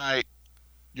first night,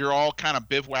 you're all kind of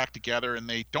bivouacked together, and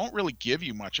they don't really give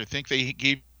you much. I think they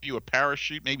gave you a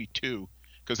parachute, maybe 2,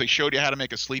 because they showed you how to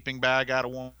make a sleeping bag out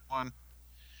of one,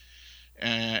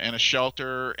 and a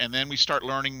shelter. And then we start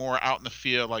learning more out in the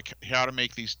field, like how to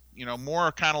make these,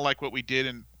 more kind of like what we did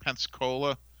in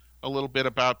Pensacola, a little bit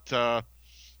about, how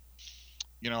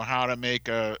to make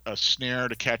a snare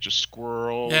to catch a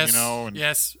squirrel, Yes. and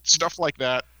Yes. stuff like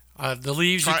that. The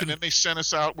leaves. And then they sent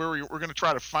us out where we're going to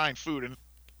try to find food. And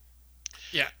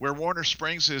yeah. Where Warner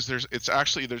Springs is, there's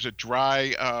a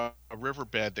dry a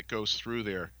riverbed that goes through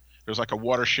there. There's like a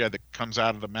watershed that comes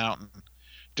out of the mountain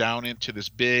down into this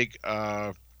big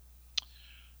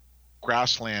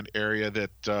grassland area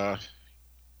that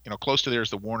close to there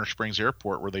is the Warner Springs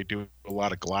Airport, where they do a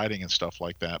lot of gliding and stuff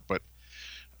like that. But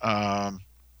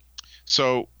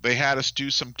so they had us do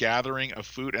some gathering of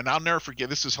food, and I'll never forget.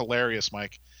 This is hilarious,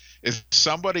 Mike. Is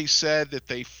somebody said that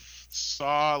they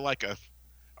saw like a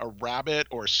rabbit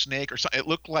or a snake or something. It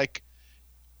looked like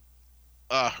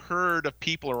a herd of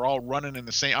people are all running in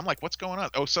the same. I'm like, what's going on?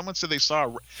 Oh, someone said they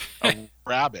saw a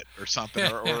rabbit or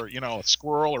something, or a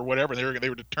squirrel or whatever. They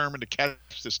were determined to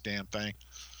catch this damn thing.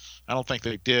 I don't think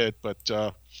they did, but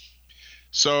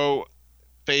so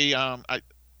they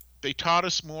taught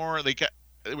us more.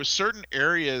 There was certain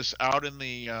areas out in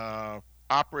the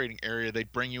operating area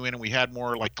they'd bring you in, and we had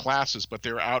more like classes, but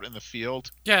they were out in the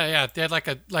field. Yeah. They had like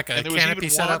a and there was canopy even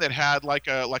set one up that had like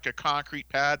a concrete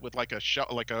pad with like an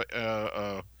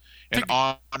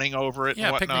awning over it. Yeah,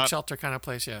 and whatnot. picnic shelter kind of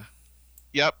place. Yeah.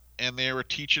 Yep, and they were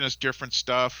teaching us different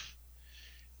stuff,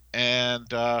 and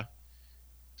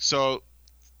so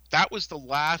that was the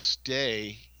last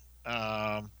day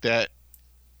that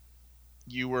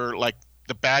you were like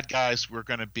the bad guys were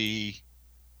going to be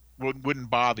wouldn't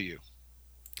bother you,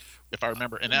 if I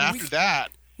remember. And after that,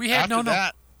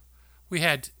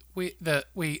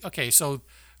 okay, so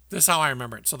this is how I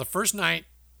remember it. So the first night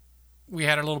we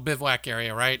had our little bivouac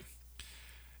area, right?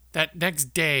 That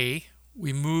next day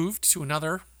we moved to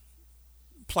another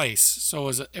place. So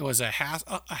it was a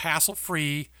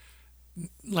hassle-free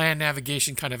land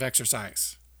navigation kind of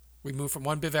exercise. We moved from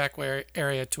one bivouac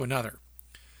area to another.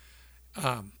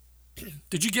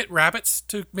 Did you get rabbits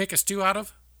to make a stew out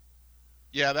of?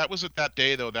 Yeah, that wasn't that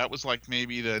day though. That was like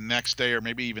maybe the next day, or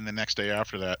maybe even the next day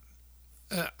after that.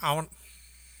 I want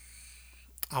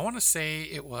to say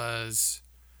it was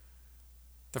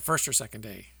the first or second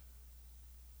day.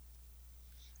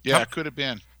 Yeah, it could have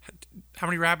been. How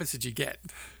many rabbits did you get?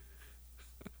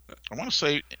 I want to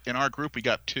say in our group we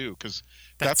got 2, because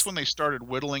that's when they started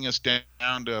whittling us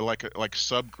down to like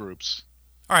subgroups.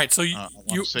 All right, so we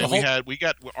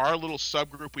got our little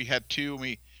subgroup. We had 2, and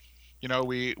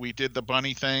we did the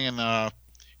bunny thing, and I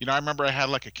remember I had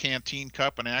like a canteen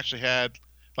cup, and I actually had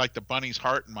like the bunny's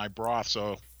heart in my broth,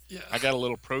 so yeah. I got a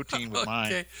little protein with mine.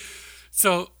 Okay,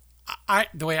 so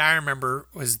the way I remember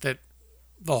was that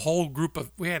the whole group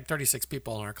we had 36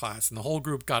 people in our class, and the whole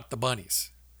group got the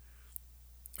bunnies.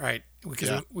 Right,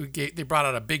 because they brought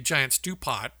out a big giant stew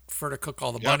pot to cook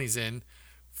all the bunnies in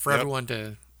for everyone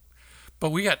to.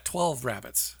 But we got 12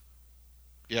 rabbits.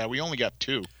 Yeah, we only got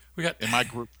 2. In my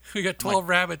group. We got 12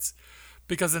 rabbits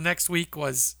because the next week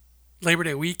was Labor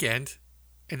Day weekend,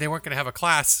 and they weren't going to have a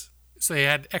class, so they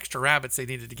had extra rabbits they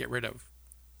needed to get rid of.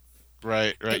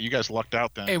 Right. You guys lucked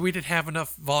out then. Hey, we didn't have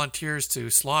enough volunteers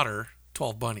to slaughter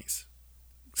 12 bunnies,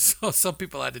 so some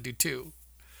people had to do 2.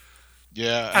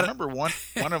 Yeah, I remember one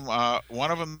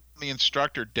of them. The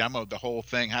instructor demoed the whole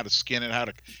thing, how to skin it,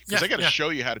 because they got to show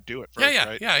you how to do it first,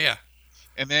 right? Yeah.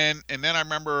 And then I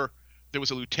remember there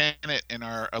was a lieutenant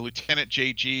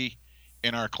JG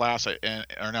in our class and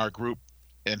in our group,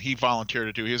 and he volunteered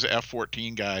to do. He was an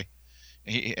F-14 guy.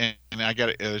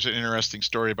 There's an interesting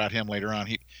story about him later on.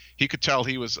 He could tell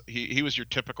he was your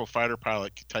typical fighter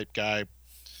pilot type guy,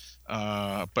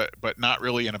 but not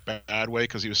really in a bad way,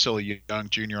 because he was still a young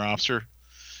junior officer.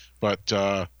 But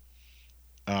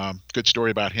good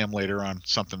story about him later on.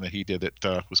 Something that he did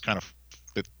that was kind of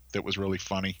that was really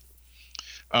funny.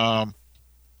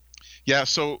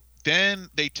 So then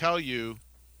they tell you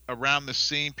around the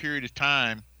same period of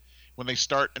time when they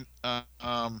start,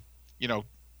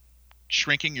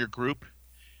 shrinking your group.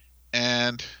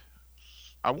 And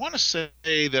I want to say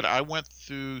that I went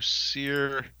through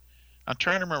SEER. I'm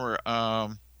trying to remember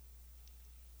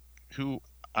who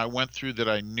I went through that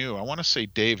I knew. I want to say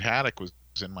Dave Haddock was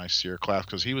in my SEER class,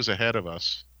 because he was ahead of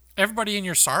us. Everybody in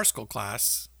your SAR school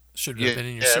class should have been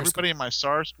in your SEER everybody in my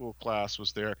SAR school class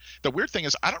was there. The weird thing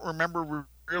is I don't remember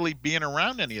really being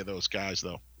around any of those guys,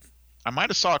 though. I might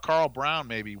have saw Carl Brown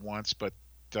maybe once, but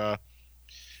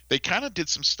they kind of did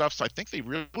some stuff. So I think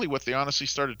what they honestly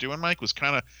started doing, Mike, was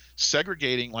kind of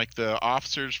segregating like the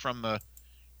officers from the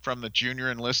junior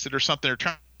enlisted or something. They're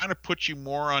trying to put you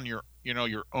more on your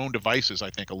your own devices. I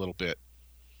think a little bit.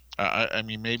 I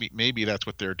mean, maybe that's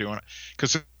what they're doing.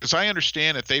 Because as I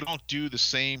understand it, they don't do the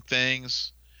same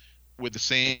things with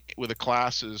the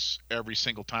classes every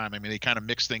single time. I mean, they kind of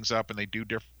mix things up and they do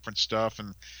different stuff,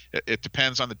 and it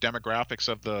depends on the demographics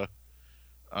of the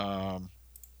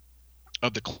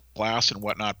class and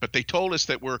whatnot. But they told us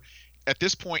that we're at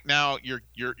this point now. We're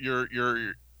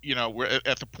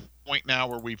at the point now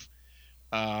where we've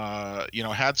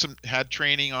had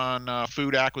training on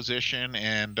food acquisition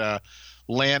and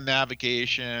land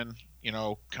navigation.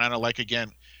 Kind of like,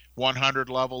 again, 100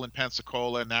 level in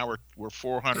Pensacola. Now we're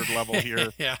 400 level here.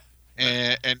 Yeah.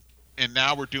 And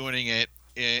now we're doing it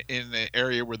in the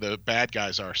area where the bad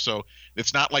guys are. So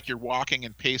it's not like you're walking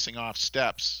and pacing off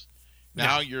steps.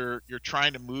 Now you're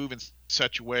trying to move in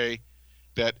such a way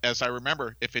that, as I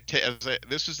remember,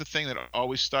 this is the thing that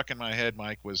always stuck in my head,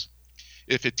 Mike, was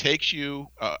if it takes you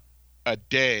a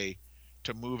day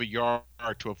to move a yard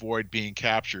to avoid being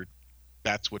captured,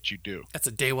 that's what you do. That's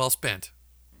a day well spent.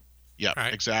 Yeah,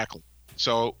 right. Exactly.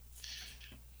 So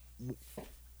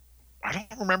I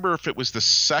don't remember if it was the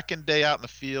second day out in the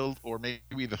field or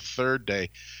maybe the third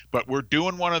day, but we're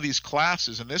doing one of these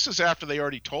classes, and this is after they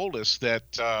already told us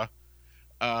that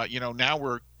now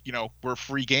we're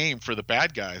free game for the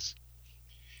bad guys.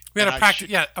 We had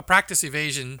a practice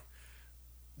evasion.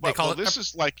 This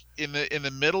is like in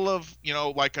the middle of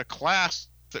like a class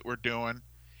that we're doing,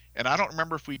 and I don't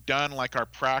remember if we'd done like our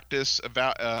practice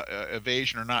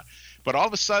evasion or not. But all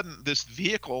of a sudden, this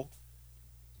vehicle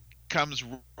comes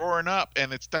roaring up,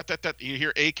 and it's that you hear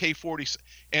AK-40,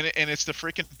 and it's the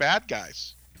freaking bad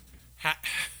guys,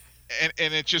 and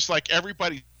it's just like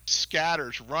everybody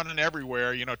scatters, running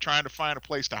everywhere, trying to find a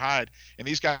place to hide. And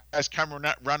these guys come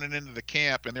running into the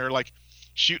camp, and they're like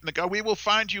shooting the gun. We will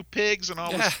find you, pigs, and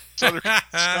all this other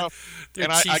stuff.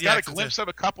 And I got a glimpse of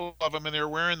a couple of them, and they're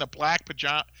wearing the black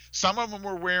pajama. Some of them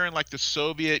were wearing like the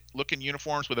Soviet-looking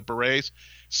uniforms with the berets.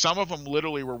 Some of them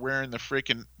literally were wearing the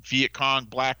freaking Viet Cong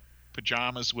black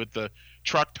pajamas with the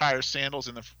truck tire sandals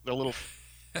and the little,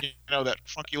 that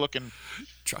funky-looking,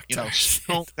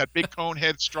 that big cone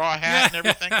head straw hat and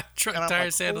everything. Truck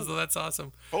tire sandals. Oh, that's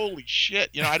awesome. Holy shit!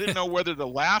 I didn't know whether to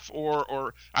laugh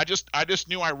or I just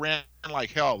knew I ran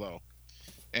like hell though,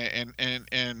 and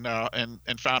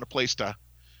found a place to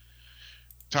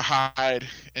hide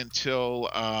until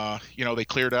they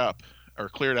cleared out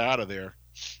of there.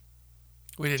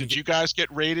 Did you guys get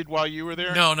raided while you were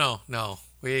there? No.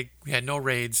 We had no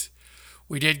raids.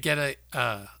 We did get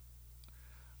a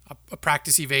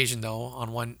practice evasion though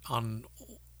on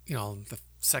the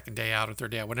second day out or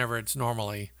third day out, whenever it's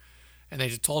normally, and they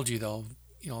just told you though,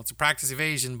 it's a practice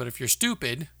evasion, but if you're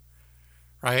stupid,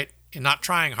 right, and not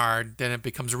trying hard, then it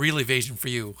becomes a real evasion for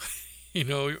you,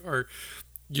 or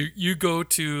you go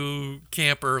to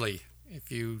camp early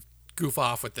if you goof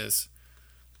off with this.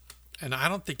 And I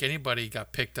don't think anybody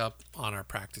got picked up on our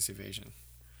practice evasion.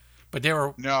 But they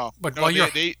were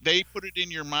they put it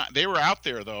in your mind. They were out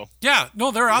there though. Yeah,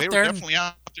 no, they're out there. They were definitely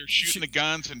out there shooting the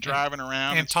guns and driving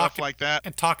around and stuff like that,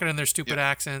 and talking in their stupid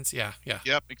accents. Yeah.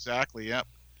 Yep, exactly. Yep.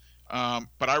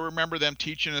 But I remember them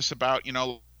teaching us about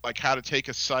like how to take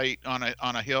a site on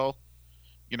a hill,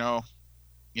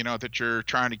 that you're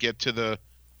trying to get to the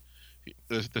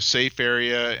safe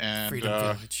area and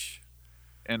Freedom Village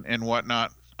and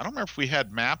whatnot. I don't remember if we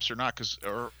had maps or not,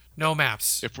 no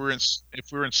maps. If we're in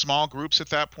small groups at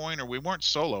that point, or we weren't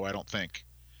solo, I don't think,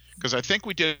 because I think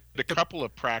we did a couple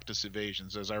of practice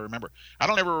evasions, as I remember. I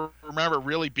don't ever remember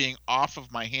really being off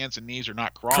of my hands and knees or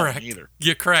not crawling either.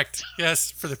 Yeah, correct.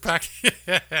 Yes, for the practice.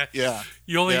 Yeah.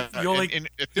 You only. And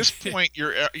at this point,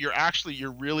 you're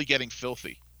really getting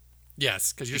filthy.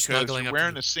 Yes, because you're snuggling up. You're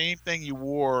wearing the same thing you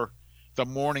wore the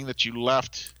morning that you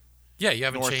left. Yeah, you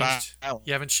haven't changed. Island.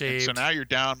 You haven't shaved. And so now you're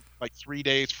down like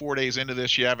 4 days into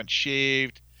this. You haven't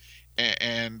shaved,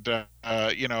 and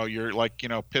you're like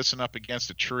pissing up against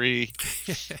a tree,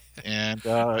 and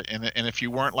if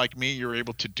you weren't like me, you were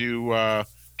able to do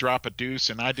drop a deuce,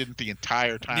 and I didn't the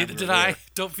entire time. Neither did I.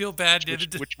 Don't feel bad.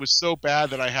 Which was so bad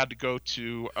that I had to go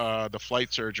to the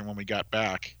flight surgeon when we got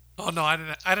back. Oh no, I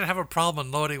didn't have a problem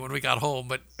unloading when we got home,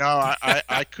 but no,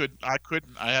 I couldn't.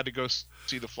 I had to go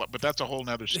see the flight, but that's a whole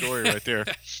nother story right there.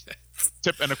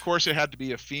 And of course, it had to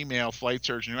be a female flight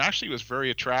surgeon who actually was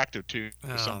very attractive too.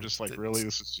 So I'm just like, really,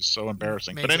 this is just so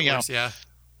embarrassing. But anyhow, worse,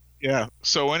 yeah.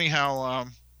 So anyhow,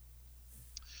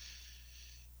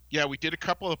 we did a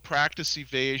couple of practice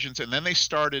evasions, and then they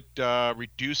started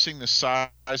reducing the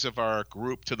size of our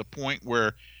group to the point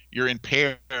where you're in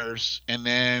pairs, and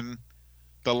then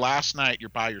the last night you're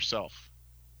by yourself.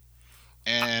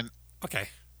 And okay,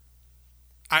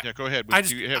 Yeah, go ahead. I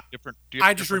just, Do you have different?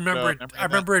 I just remember it. memory I of that?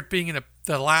 remember it being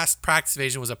the last practice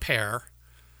evasion was a pair,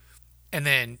 and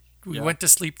then we Yeah. went to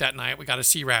sleep that night. We got a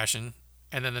C ration,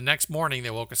 and then the next morning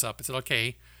they woke us up and said,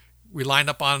 "Okay, we lined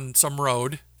up on some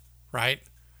road, right?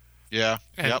 Yeah.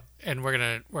 And Yep. and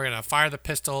we're gonna fire the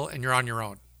pistol, and you're on your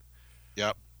own."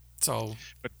 Yep. So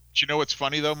But you know what's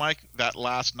funny though, Mike? That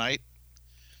last night,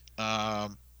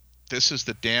 um, this is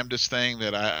the damnedest thing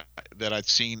that I'd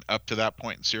seen up to that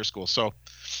point in SEER school. So,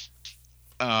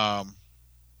 um,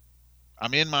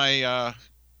 I'm in my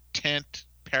tent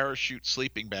parachute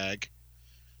sleeping bag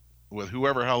with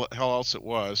whoever hell else it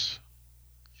was,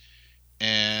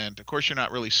 and of course you're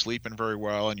not really sleeping very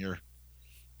well, and you're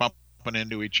bumping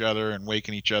into each other and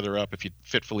waking each other up if you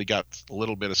fitfully got a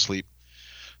little bit of sleep.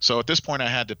 So at this point, I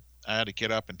had to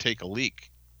get up and take a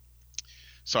leak.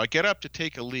 So I get up to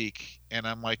take a leak, and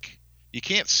I'm like, you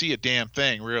can't see a damn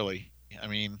thing, really. I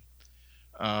mean,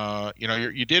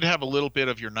 you did have a little bit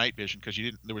of your night vision because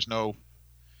there was no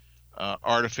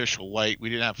artificial light. We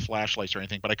didn't have flashlights or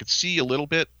anything, but I could see a little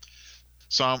bit.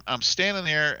 So I'm standing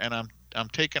there, and I'm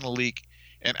taking a leak,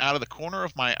 and out of the corner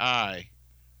of my eye,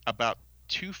 about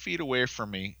 2 feet away from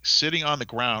me, sitting on the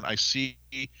ground, I see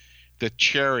the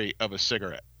cherry of a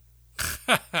cigarette.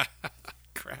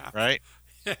 crap. Right.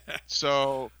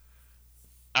 So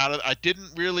I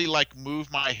didn't really like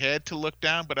move my head to look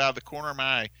down, but out of the corner of my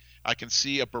eye, I can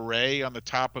see a beret on the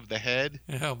top of the head.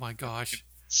 Oh my gosh.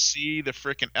 See the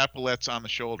freaking epaulets on the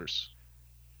shoulders.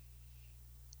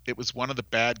 It was one of the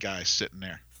bad guys sitting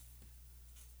there.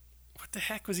 What the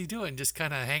heck was he doing? Just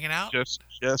kind of hanging out?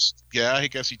 Yeah, I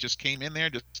guess he just came in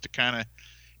there just to kind of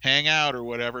hang out or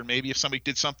whatever. Maybe if somebody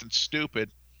did something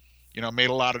stupid, made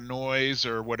a lot of noise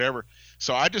or whatever.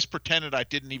 So I just pretended I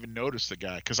didn't even notice the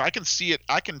guy, because I can see it.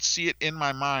 I can see it in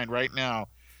my mind right now.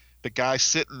 The guy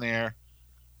sitting there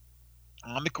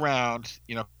on the ground,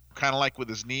 kind of like with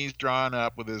his knees drawn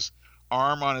up, with his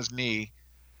arm on his knee,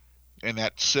 and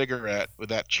that cigarette, with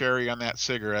that cherry on that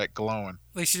cigarette glowing.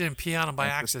 At least you didn't pee on him by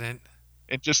accident.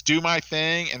 And just do my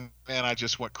thing, and then I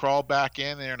just crawled back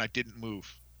in there, and I didn't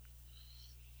move.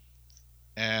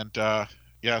 And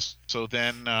yes, so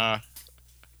then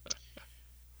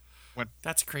when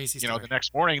that's a crazy story. The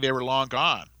next morning they were long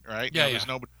gone, right? Yeah, There's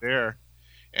nobody there.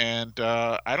 And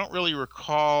I don't really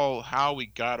recall how we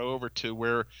got over to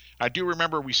where. I do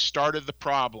remember we started the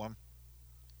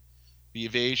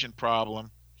evasion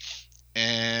problem,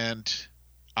 and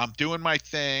I'm doing my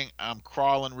thing. I'm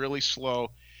crawling really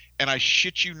slow, and I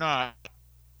shit you not,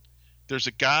 there's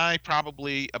a guy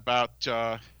probably about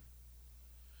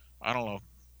I don't know,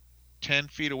 10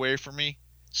 feet away from me,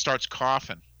 starts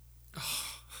coughing.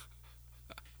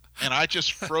 And I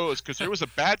just froze, because there was a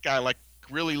bad guy like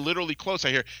really literally close.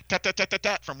 I hear tat tat tat tat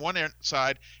tat from one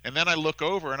side, and then I look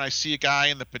over and I see a guy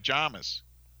in the pajamas,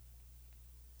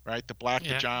 right? The black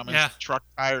pajamas, truck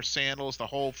tire sandals, the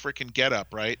whole freaking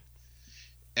getup, right?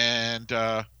 And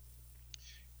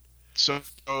so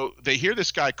they hear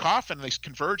this guy coughing, and they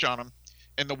converge on him,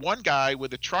 and the one guy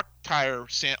with the truck tire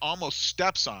almost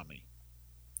steps on me.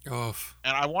 Oof.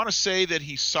 And I want to say that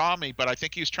he saw me, but I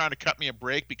think he was trying to cut me a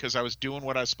break because I was doing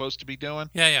what I was supposed to be doing.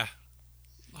 Yeah.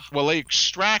 Well, they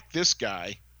extract this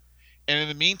guy, and in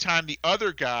the meantime, the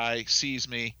other guy sees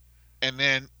me, and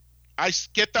then I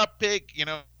get up big,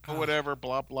 whatever,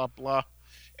 blah blah blah,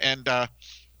 and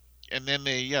then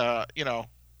they, I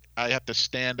have to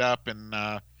stand up and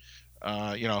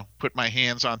put my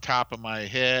hands on top of my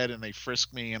head, and they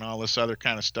frisk me and all this other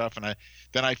kind of stuff, and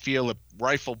then I feel a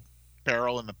rifle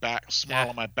barrel in the back, small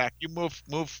on my back. You move,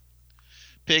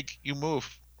 pig, you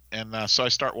move. And so I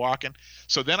start walking.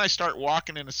 So then I start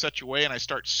walking in such a way, and I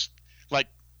start like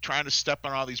trying to step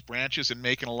on all these branches and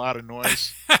making a lot of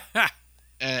noise.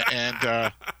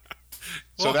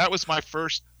 So that was my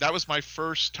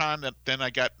first time that then I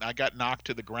got knocked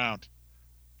to the ground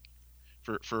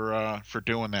for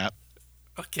doing that.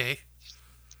 Okay.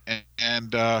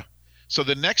 And so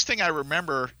the next thing I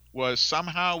remember was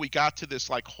somehow we got to this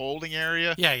like holding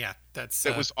area. Yeah.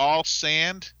 It was all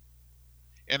sand.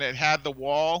 And it had the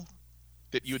wall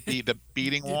that you would be the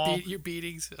beating wall. Your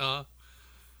beatings.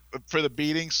 For the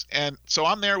beatings. And so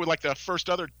I'm there with like the first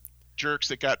other jerks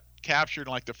that got captured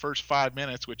in like the first 5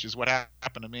 minutes, which is what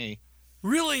happened to me.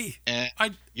 Really? And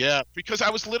yeah, because I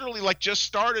was literally like just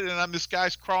started, and this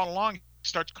guy's crawling along, he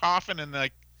starts coughing, and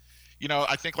like,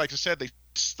 I think, like I said,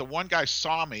 the one guy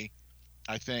saw me,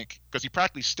 I think, because he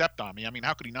practically stepped on me. I mean,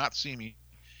 how could he not see me?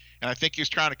 And I think he was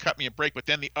trying to cut me a break, but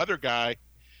then the other guy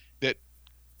that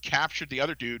captured the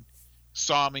other dude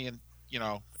saw me, and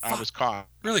I was caught.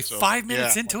 Really? So, 5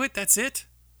 minutes into it? That's it?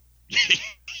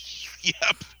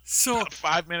 Yep. So, About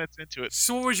 5 minutes into it,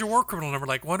 so what was your war criminal number?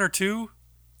 Like 1 or 2,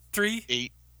 3?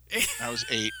 8. I was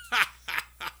 8.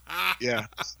 Yeah.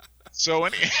 So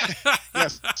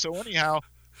yes. So anyhow,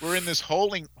 we're in this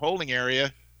holding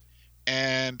area,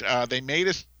 and they made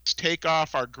us take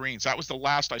off our greens. That was the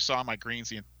last I saw my greens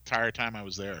the entire time I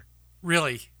was there.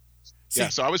 Really? Yeah.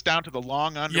 So I was down to the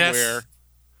long underwear, Yes.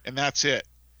 and that's it.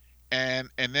 And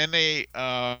then they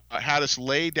had us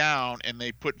lay down, and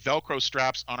they put Velcro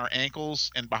straps on our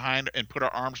ankles and put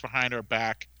our arms behind our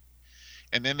back,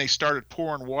 and then they started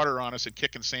pouring water on us and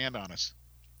kicking sand on us.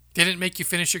 They didn't make you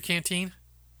finish your canteen?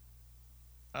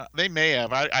 They may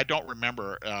have. I don't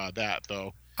remember that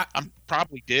though. I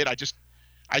probably did.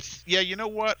 Yeah. You know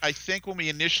what? I think when we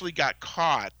initially got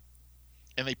caught,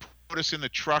 and they put us in the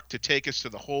truck to take us to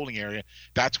the holding area,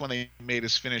 that's when they made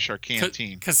us finish our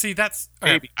canteen. Because see, that's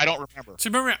Maybe I don't remember. So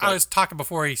remember, I was talking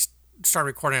before he started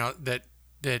recording out that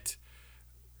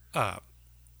a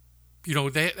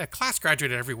class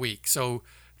graduated every week. So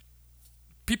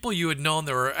people you had known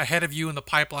that were ahead of you in the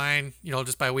pipeline,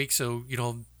 just by a week. So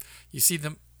you see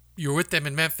them, you're with them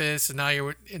in Memphis, and now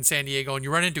you're in San Diego, and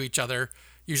you run into each other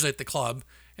usually at the club,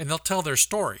 and they'll tell their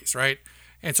stories, right?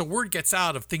 And so word gets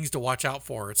out of things to watch out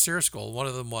for at Sierra School. One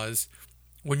of them was,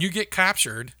 when you get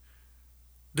captured,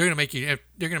 they're gonna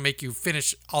make you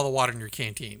finish all the water in your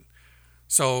canteen.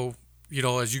 So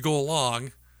as you go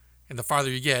along, and the farther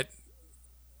you get,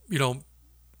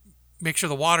 make sure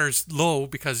the water's low,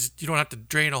 because you don't have to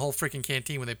drain a whole freaking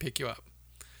canteen when they pick you up.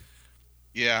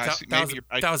 Yeah,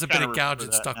 that was a bit of gouge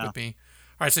that stuck with me.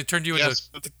 All right, so they turned you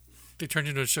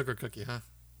into a sugar cookie, huh?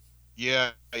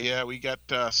 Yeah, we got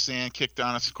sand kicked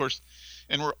on us, of course,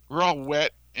 and we're all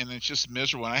wet, and it's just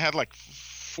miserable. And I had like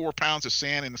 4 pounds of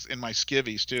sand in my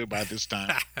skivvies too by this time.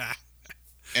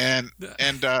 and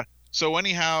so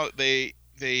anyhow, they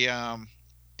then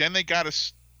they got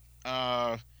us.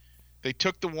 They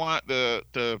took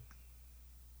the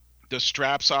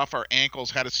straps off our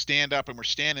ankles, had us stand up, and we're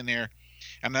standing there.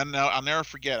 And then I'll never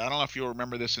forget. I don't know if you'll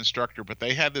remember this instructor, but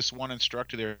they had this one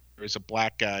instructor there. He's a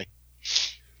black guy,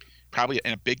 probably,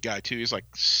 and a big guy too. He's like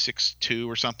 6'2"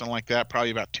 or something like that,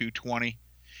 probably about 220.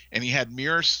 And he had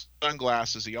mirror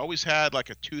sunglasses. He always had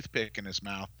like a toothpick in his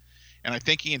mouth. And I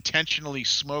think he intentionally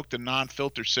smoked a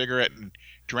non-filter cigarette and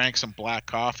drank some black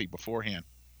coffee beforehand.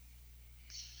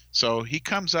 So he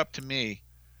comes up to me,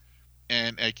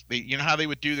 and you know how they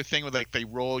would do the thing with like they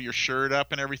roll your shirt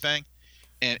up and everything?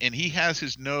 And he has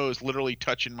his nose literally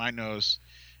touching my nose,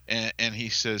 and he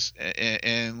says,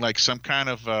 and like some kind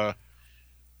of I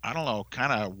don't know,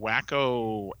 kind of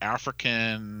wacko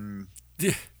African,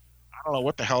 I don't know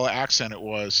what the hell accent it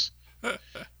was,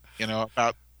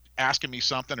 about asking me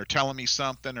something or telling me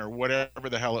something or whatever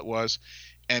the hell it was.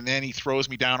 And then he throws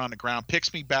me down on the ground,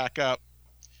 picks me back up,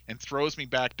 and throws me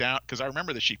back down, because I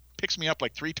remember that she picks me up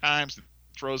like 3 times and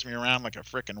throws me around like a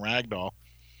frickin' rag doll.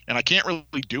 And I can't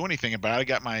really do anything about it. I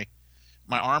got my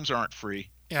arms aren't free.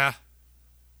 Yeah.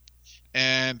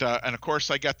 And of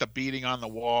course I got the beating on the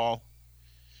wall.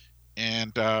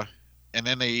 And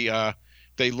then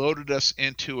they loaded us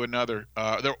into another.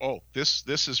 This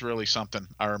is really something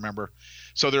I remember.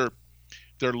 So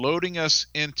they're loading us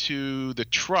into the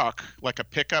truck, like a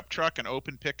pickup truck, an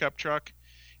open pickup truck.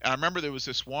 And I remember there was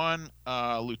this one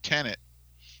lieutenant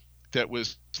that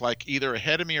was like either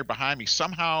ahead of me or behind me.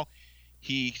 Somehow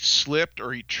he slipped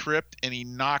or he tripped, and he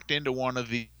knocked into one of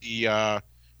the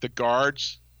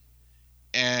guards,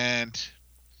 and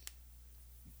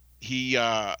he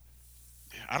I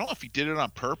don't know if he did it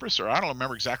on purpose, or I don't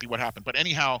remember exactly what happened. But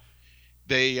anyhow,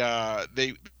 they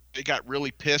got really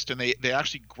pissed, and they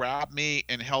actually grabbed me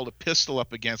and held a pistol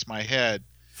up against my head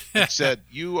and said,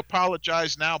 "You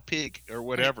apologize now, pig," or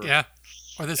whatever. Yeah.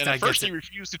 Or this guy at first gets he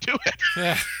refused to do it.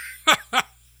 Yeah.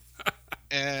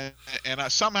 And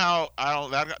somehow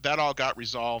that all got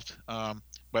resolved.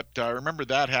 But I remember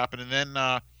that happened, and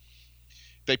then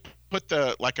they put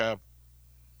like a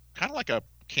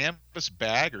canvas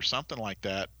bag or something like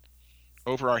that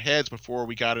over our heads before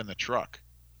we got in the truck.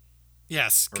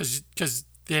 Yes, because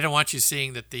they don't want you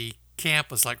seeing that the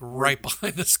camp was like right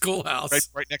behind the schoolhouse.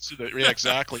 Right next to the. Yeah,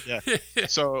 exactly. Yeah.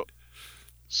 So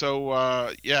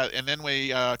yeah, and then we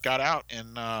got out,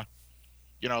 and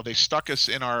they stuck us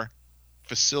in our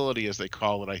facility, as they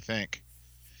call it, I think.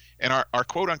 And our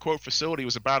quote unquote facility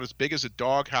was about as big as a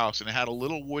doghouse, and it had a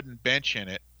little wooden bench in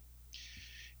it.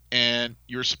 And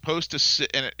you're supposed to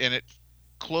sit, and it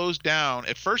closed down.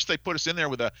 At first, they put us in there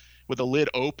with a lid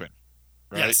open,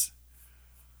 right? Yes.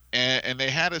 And they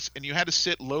had us, and you had to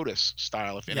sit lotus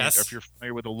style, if you're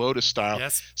familiar with the lotus style.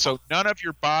 Yes. So none of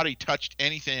your body touched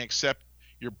anything except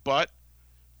your butt,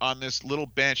 on this little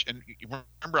bench, and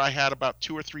remember I had about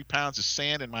 2 or 3 pounds of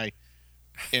sand in my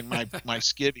my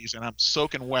skivvies, and I'm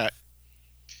soaking wet.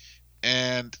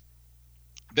 And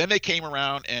then they came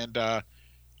around and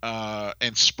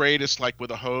sprayed us like with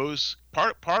a hose,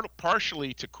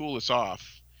 partially to cool us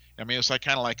off. I mean, it's like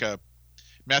kind of like a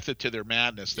method to their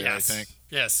madness there, Yes. I think.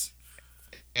 Yes.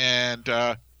 And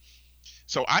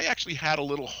so I actually had a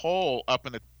little hole up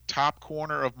in the top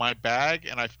corner of my bag,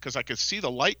 and because I could see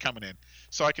the light coming in,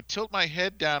 so I could tilt my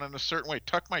head down in a certain way,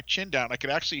 tuck my chin down. I could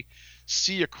actually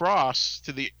see across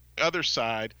to the other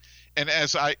side. And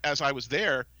as I was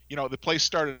there, you know, the place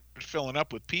started filling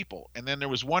up with people, and then there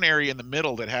was one area in the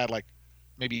middle that had like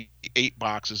maybe 8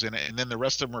 boxes in it, and then the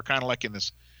rest of them were kind of like in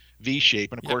this V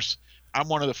shape. And of course, I'm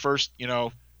one of the first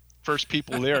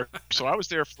people there, so I was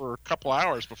there for a couple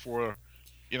hours before,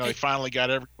 you know, they finally got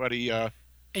everybody.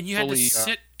 And you had to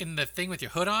sit in the thing with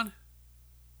your hood on?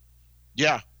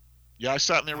 Yeah, I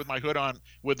sat in there with my hood on,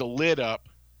 with the lid up.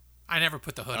 I never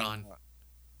put the hood on.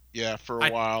 Yeah, for a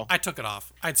while. I took it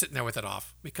off. I'd sit in there with it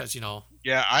off because, you know.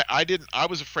 Yeah, I didn't. I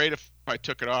was afraid if I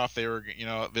took it off, they were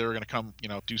going to come, you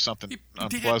know, do something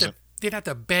unpleasant. They'd have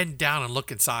to bend down and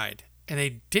look inside, and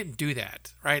they didn't do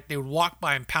that, right? They would walk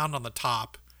by and pound on the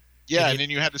top. Yeah, and then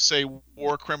you had to say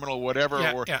war criminal, whatever,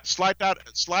 or slide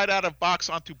out of box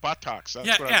onto buttocks. That's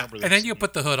what I remember. And then you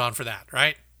put the hood on for that,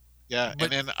 right? Yeah,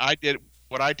 and then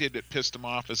what I did that pissed them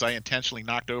off is I intentionally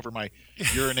knocked over my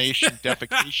urination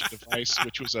defecation device,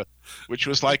 which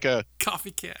was like a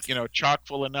coffee can, you know, chock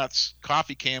full of nuts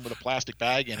coffee can with a plastic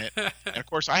bag in it. And of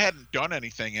course, I hadn't done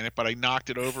anything in it, but I knocked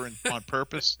it over on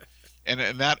purpose, and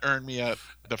that earned me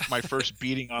my first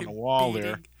beating on the wall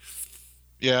there.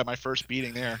 Yeah, my first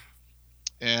beating there.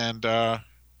 And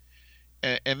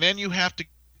then you have to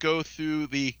go through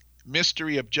the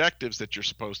mystery objectives that you're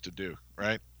supposed to do,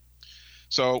 right?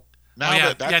 So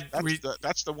now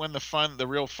that's when the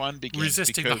real fun begins.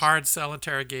 Resisting the hard cell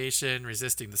interrogation,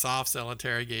 resisting the soft cell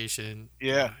interrogation.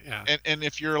 Yeah. And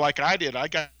if you're like I did, I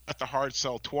got the hard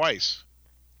cell twice.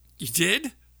 You did?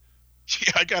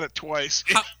 Yeah, I got it twice.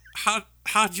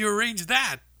 How'd you arrange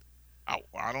that?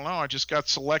 I don't know. I just got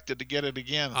selected to get it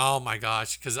again. Oh my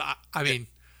gosh! Because I mean,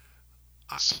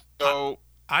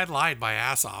 I lied my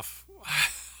ass off.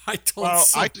 I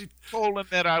told him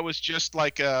that I was just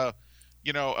like a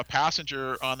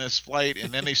passenger on this flight,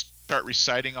 and then they start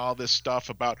reciting all this stuff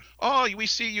about, oh, we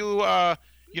see you.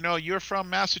 You're from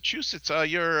Massachusetts.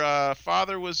 Your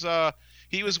father was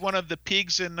he was one of the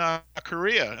pigs in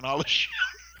Korea, and all this shit.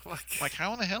 Like,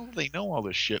 how in the hell do they know all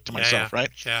this shit to myself, right?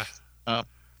 Yeah.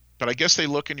 But I guess they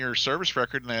look in your service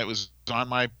record, and it was on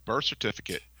my birth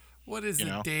certificate. What is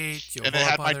the date? And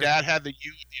my dad had the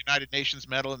United Nations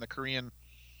medal and the Korean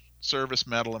service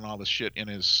medal and all this shit in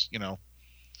his,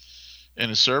 in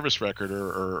his service record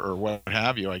or what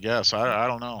have you. I guess I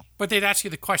don't know. But they'd ask you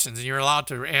the questions, and you're allowed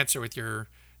to answer with your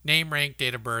name, rank,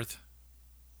 date of birth.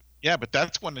 Yeah, but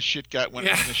that's when the shit got when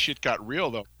the shit got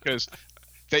real, though, because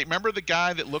they remember the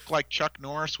guy that looked like Chuck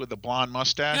Norris with the blonde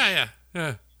mustache.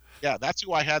 Yeah, that's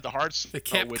who I had the hard cell with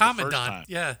the first time.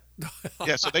 Yeah.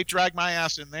 Yeah, so they dragged my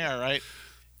ass in there, right?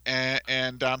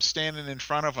 And I'm standing in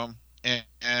front of them,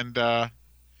 and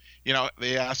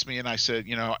they asked me, and I said,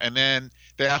 and then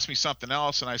they asked me something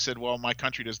else, and I said, well, my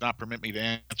country does not permit me to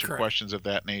answer questions of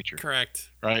that nature.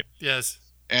 Correct. Right? Yes.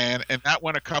 And that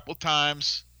went a couple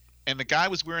times, and the guy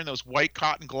was wearing those white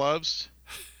cotton gloves,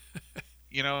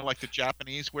 like the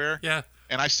Japanese wear. Yeah.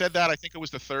 And I said that, I think it was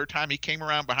the third time he came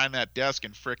around behind that desk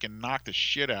and frickin' knocked the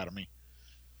shit out of me.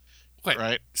 Wait,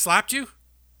 right? Slapped you?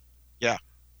 Yeah.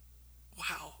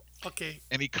 Wow. Okay.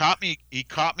 And he caught me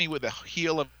with the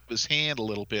heel of his hand a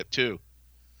little bit too.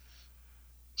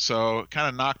 So it kind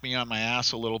of knocked me on my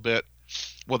ass a little bit.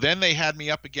 Well, then they had me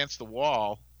up against the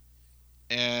wall,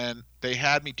 and they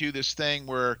had me do this thing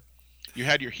where you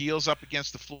had your heels up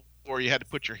against the floor. You had to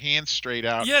put your hands straight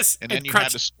out. Yes, and then you had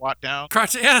to squat down.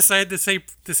 Crouch. Yes, I had the same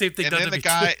thing and done then to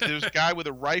me. There was a guy with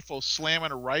a rifle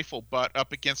slamming a rifle butt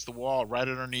up against the wall right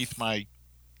underneath my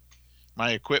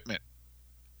equipment.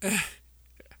 And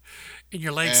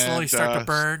your legs slowly start to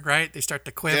burn, right? They start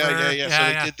to quiver. Yeah.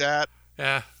 So they did that.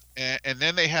 Yeah. And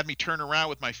then they had me turn around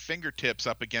with my fingertips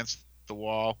up against the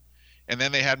wall, and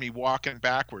then they had me walking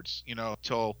backwards,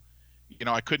 till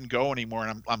I couldn't go anymore,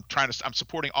 and I'm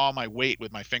supporting all my weight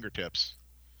with my fingertips.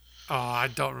 Oh, I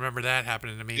don't remember that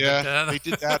happening to me. Yeah, they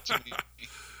did that to me.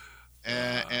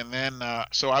 And then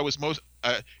so I was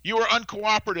you were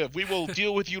uncooperative. We will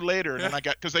deal with you later. And then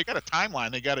because they got a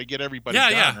timeline. They got to get everybody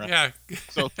done. Right? Yeah.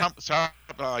 So I'm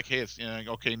like, hey, it's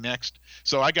okay, next.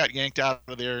 So I got yanked out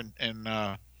of there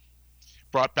and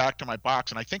brought back to my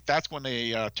box, and I think that's when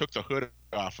they took the hood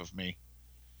off of me.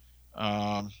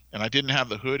 and I didn't have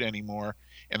the hood anymore,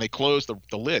 and they closed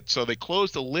the lid. So they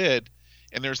closed the lid,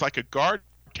 and there's like a guard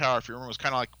tower. If you remember, it was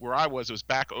kind of like where I was. It was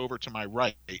back over to my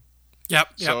right. Yep.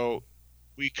 So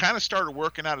we kind of started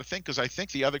working out a thing because I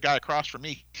think the other guy across from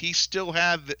me, he still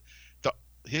had the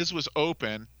his was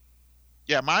open.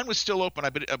 Yeah, mine was still open,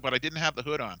 but I didn't have the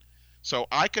hood on, so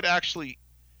I could actually.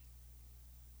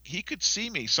 He could see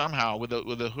me somehow with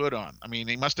a hood on. I mean,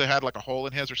 he must have had like a hole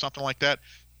in his or something like that.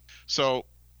 So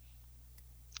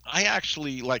I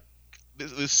actually like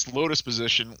this lotus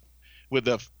position with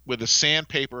the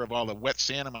sandpaper of all the wet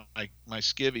sand in my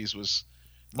skivvies was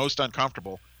most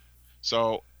uncomfortable.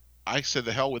 So I said,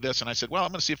 the hell with this. And I said, well,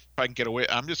 I'm going to see if I can get away.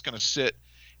 I'm just going to sit.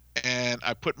 And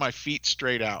I put my feet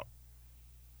straight out.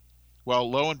 Well,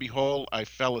 lo and behold, I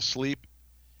fell asleep.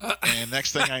 And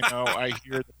next thing I know, I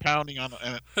hear the pounding on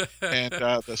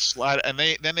the slide. And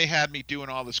they had me doing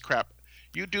all this crap.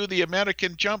 You do the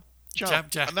American jump.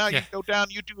 And now you go down,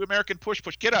 you do American push.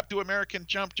 Get up, do American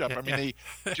jump. I mean,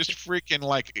 they just freaking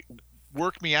like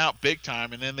worked me out big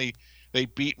time. And then they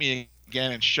beat me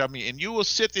again and shove me. And you will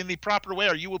sit in the proper way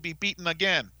or you will be beaten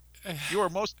again. You are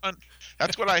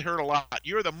that's what I heard a lot.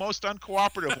 You're the most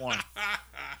uncooperative one.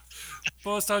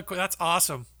 That's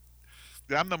awesome.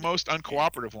 I'm the most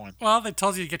uncooperative one. Well, that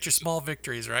tells you to get your small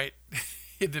victories, right?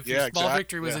 If your small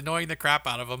victory was annoying the crap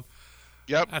out of them,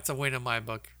 that's a win in my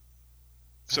book.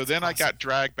 So then awesome. I got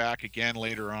dragged back again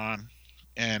later on,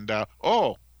 and I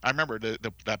remember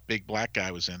that big black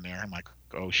guy was in there. I'm like,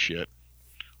 oh shit,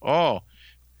 and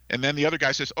then the other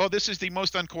guy says, oh, this is the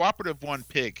most uncooperative one,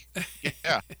 pig.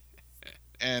 Yeah,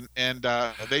 and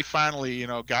they finally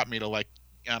got me to, like,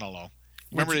 I don't know.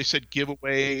 Remember they said give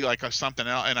away like something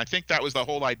else, and I think that was the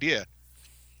whole idea.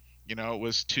 It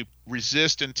was to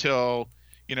resist until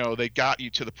they got you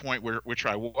to the point which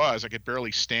I was. I could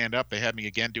barely stand up. They had me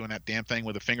again doing that damn thing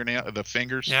with the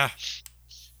fingers. Yeah.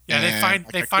 And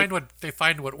they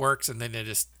find what works, and then they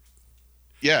just.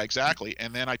 Yeah, exactly.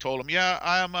 And then I told them, yeah,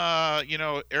 I'm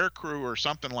air crew or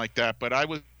something like that, but I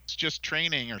was just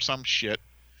training or some shit.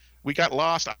 We got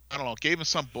lost. I don't know. Gave them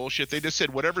some bullshit. They just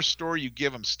said, whatever story you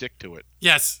give them, stick to it.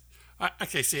 Yes.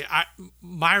 Okay. See,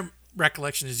 my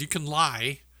recollection is you can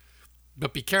lie,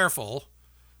 but be careful.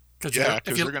 Because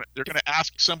they're gonna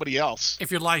ask somebody else.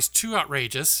 If your lie's too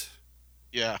outrageous,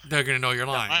 they're gonna know you're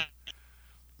lying.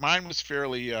 Mine was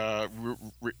fairly, and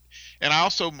I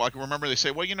also like remember they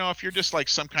say, well, if you're just like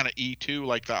some kind of E2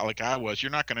 like I was,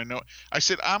 you're not gonna know. I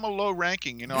said I'm a low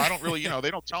ranking. I don't really,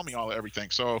 they don't tell me everything.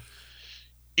 So.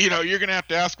 You're going to have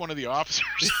to ask one of the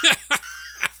officers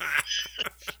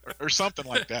or something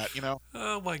like that,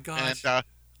 Oh, my gosh. And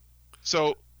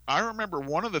so I remember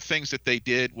one of the things that they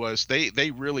did was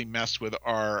they really messed with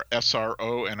our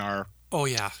SRO and our Oh,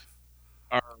 yeah.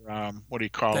 Our, what do you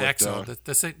call it? XO,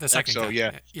 the second XO, guy.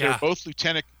 yeah. They're both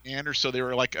lieutenant commanders, so they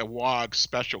were like a WOG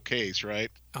special case, right?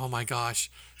 Oh, my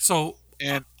gosh. So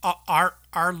and our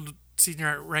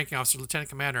senior ranking officer, lieutenant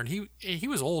commander, and he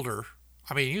was older.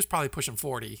 I mean, he was probably pushing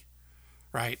 40,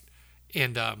 right?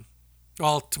 And, to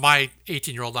my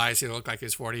 18-year-old eyes, he looked like he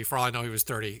was 40. For all I know, he was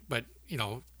 30. But,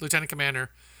 lieutenant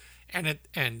commander. And at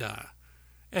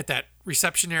that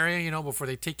reception area, before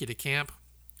they take you to camp,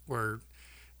 where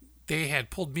they had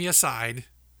pulled me aside,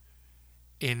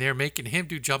 and they're making him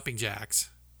do jumping jacks.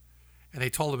 And they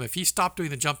told him if he stopped doing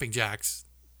the jumping jacks,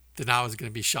 then I was going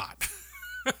to be shot.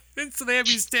 And so they had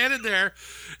me standing there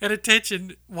at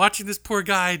attention, watching this poor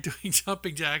guy doing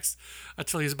jumping jacks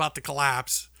until he was about to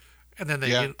collapse, and then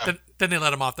they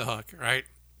let him off the hook, right?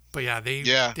 But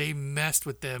they messed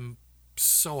with them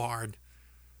so hard.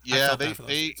 Yeah,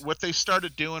 what they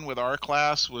started doing with our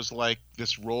class was like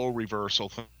this role reversal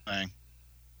thing,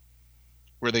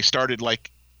 where they started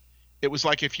like, it was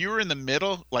like if you were in the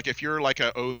middle, like if you're like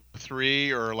a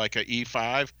O3 or like a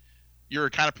E5, you're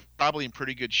kind of probably in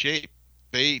pretty good shape.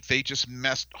 They just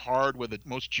messed hard with the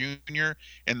most junior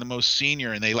and the most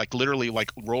senior, and they like literally like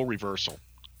role reversal.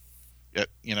 The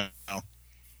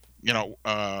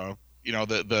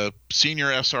senior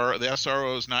SRO, the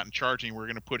SRO is not in charge, and we're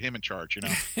going to put him in charge.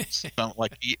 Something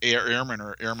like airman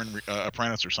or airman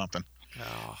apprentice or something.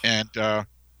 Oh. And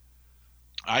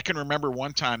I can remember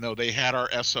one time though they had our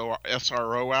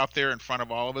SRO out there in front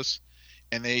of all of us,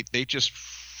 and they just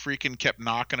freaking kept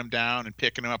knocking them down and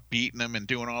picking them up, beating them, and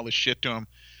doing all this shit to them,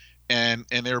 and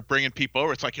they were bringing people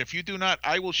over. It's like, if you do not,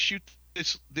 I will shoot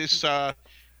this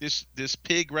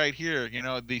pig right here.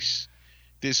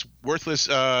 This worthless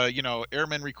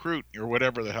airman recruit or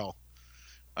whatever the hell.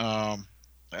 I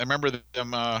remember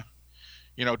them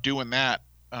doing that.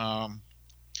 And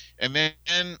then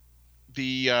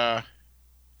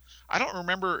I don't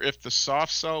remember if the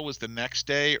soft sell was the next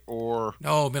day or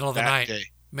No, middle of the that night. day.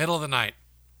 Middle of the night.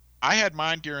 I had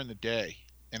mine during the day,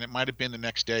 and it might have been the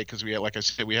next day because we had, like I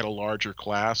said, we had a larger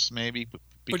class maybe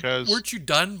because But weren't you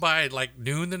done by like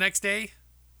noon the next day?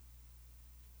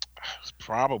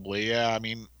 probably, yeah. I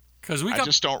mean, Because I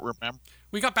just don't remember.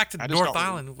 we got back to I just North don't-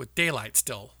 Island with daylight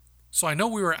still, so I know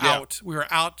we were Yeah. out. We were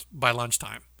out by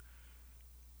lunchtime.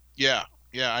 Yeah,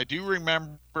 yeah, I do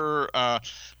remember.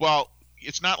 Well,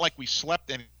 it's not like we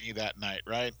slept any that night,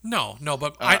 right? No,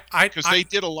 but Because they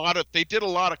did a lot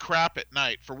of crap at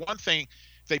night. For one thing,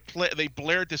 they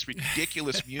blared this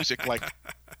ridiculous music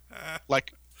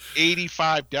like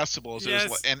 85 decibels. It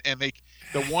was Yes. and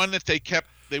the one that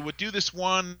they would do this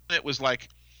one that was like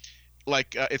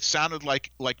it sounded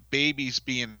like babies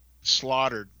being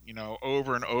slaughtered,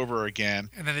 over and over again.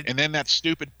 and then that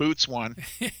stupid Boots one,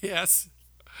 yes,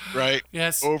 right?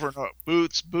 yes, Over and over.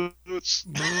 Boots.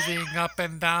 moving up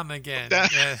and down again.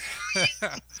 That-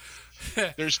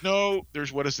 Yeah. There's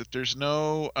what is it? There's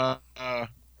no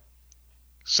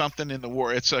something in the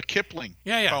war. It's a Kipling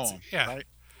Yeah, poem, yeah. right?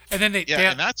 And then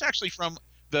Yeah, and that's actually from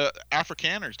the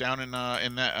Afrikaners down in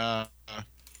that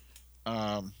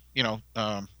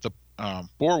the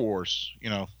Boer Wars,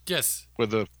 yes. where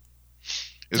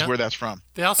Yeah. where that's from.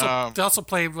 They also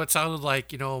played what sounded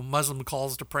like Muslim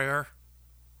calls to prayer.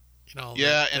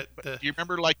 Yeah, the do you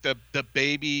remember like the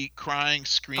baby crying, oh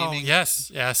screaming?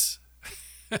 yes,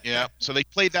 Yeah. So they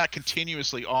played that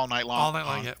continuously all night long. all night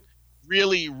long. Yeah.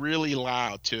 Really, really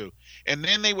loud too. And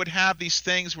then they would have these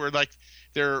things where like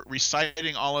they're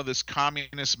reciting all of this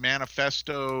Communist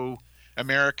Manifesto,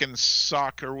 American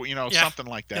soccer, Yeah. something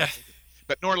like that. Yeah.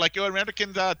 But nor like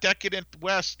American decadent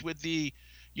West with the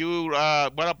blah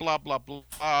blah blah blah,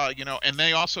 and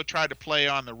they also tried to play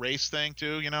on the race thing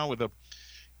too, with the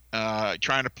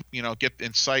trying to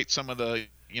incite some of the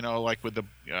like with the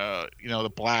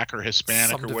the black or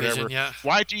Hispanic Some or whatever. division, yeah.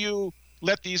 Why do you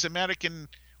let these American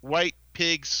white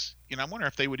pigs? I wonder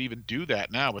if they would even do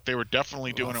that now, but they were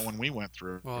definitely doing it when we went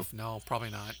through. Well, no, probably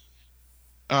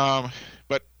not.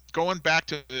 But going back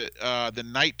to the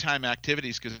nighttime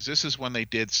activities, because this is when they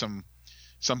did some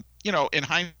in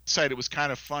hindsight it was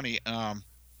kind of funny.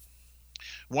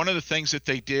 One of the things that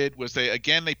they did was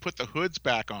they put the hoods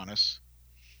back on us,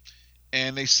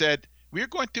 and they said, we're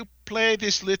going to play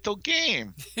this little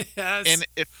game. Yes.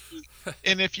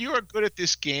 And if you are good at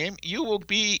this game, you will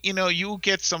be, you will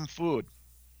get some food.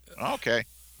 Okay.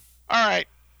 All right.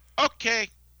 Okay.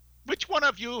 Which one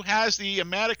of you has the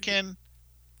American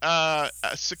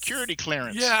security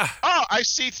clearance? Yeah. Oh, I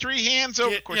see 3 hands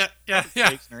over. Of course, Yeah.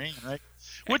 raising her hand, right?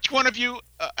 Which one of you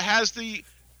has the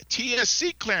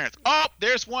TSC clearance? Oh,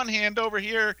 there's 1 hand over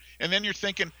here. And then you're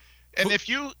thinking, and if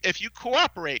you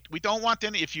cooperate, we don't want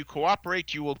any. If you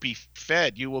cooperate, you will be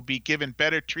fed. You will be given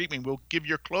better treatment. We'll give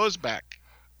your clothes back.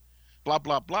 Blah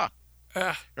blah blah.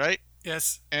 Right?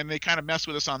 Yes. And they kind of messed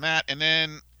with us on that. And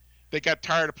then they got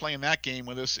tired of playing that game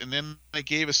with us. And then they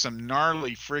gave us some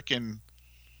gnarly freaking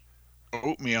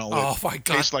oatmeal. Oh that my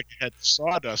God. tastes like it had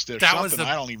sawdust or That was something.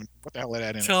 I don't even know what the hell it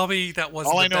had in it. Tell me that was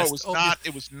All the I know best it was oatmeal. not.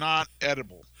 It was not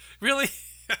edible. Really?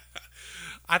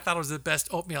 I thought it was the best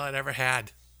oatmeal I'd ever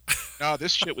had. No,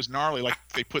 this shit was gnarly. Like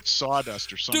they put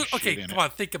sawdust or some Dude, shit okay, in come it. on,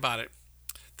 think about it.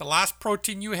 The last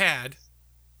protein you had.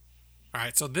 All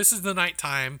right, so this is the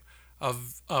nighttime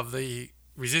of the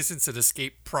resistance and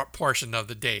escape portion of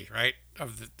the day, right?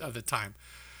 Of the time.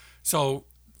 So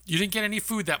you didn't get any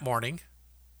food that morning.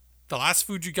 The last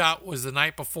food you got was the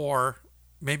night before,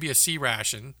 maybe a sea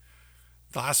ration.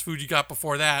 The last food you got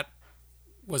before that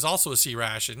was also a sea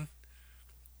ration,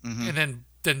 and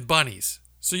then bunnies.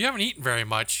 So you haven't eaten very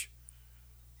much.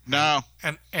 No,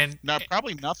 And no,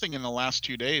 probably nothing in the last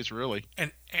 2 days, really.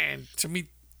 And to me,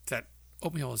 that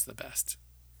oatmeal is the best.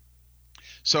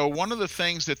 So one of the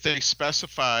things that they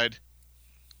specified,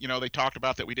 they talked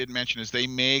about that we didn't mention is they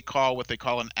may call what they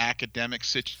call an academic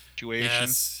situation.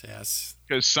 Yes.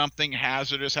 Because something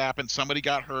hazardous happened, somebody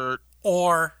got hurt.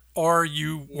 Or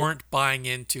you weren't buying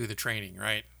into the training,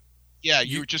 right? Yeah,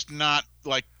 you're just not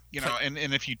like, and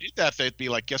if you did that, they'd be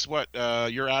like, guess what?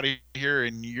 You're out of here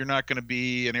and you're not going to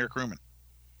be an air crewman.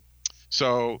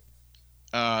 So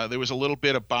there was a little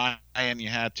bit of buy-in. You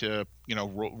had to,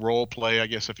 role play, I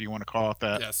guess, if you want to call it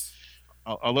that. Yes.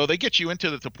 Although they get you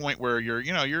into the point where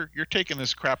you're taking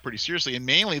this crap pretty seriously, and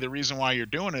mainly the reason why you're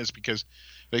doing it is because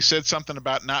they said something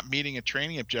about not meeting a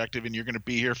training objective, and you're going to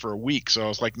be here for a week. So I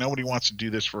was like, nobody wants to do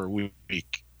this for a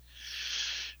week.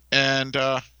 And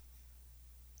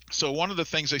so one of the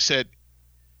things they said,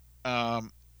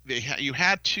 you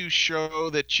had to show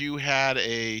that you had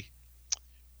a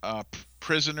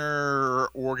prisoner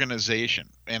organization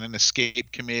and an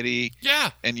escape committee.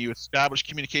 Yeah. And you establish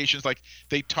communications. Like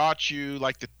they taught you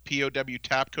like the POW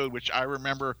tap code, which I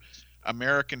remember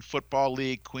American Football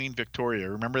League Queen Victoria.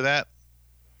 Remember that?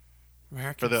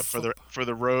 For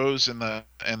the rows and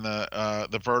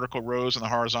the vertical rows and the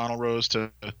horizontal rows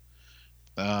to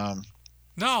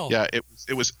no. Yeah,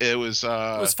 it was 5x5.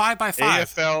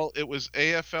 AFL. It was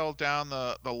AFL down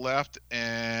the left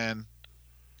and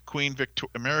Queen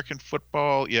Victoria American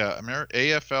football. Yeah,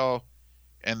 AFL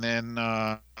and then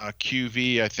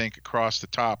QV I think across the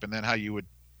top, and then how you would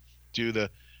do the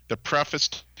preface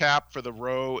tap for the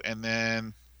row, and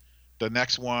then the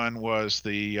next one was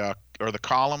the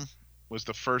column was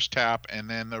the first tap, and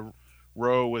then the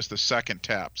row was the second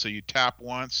tap. So you tap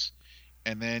once,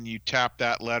 and then you tap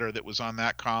that letter that was on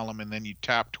that column, and then you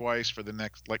tap twice for the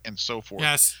next, like, and so forth.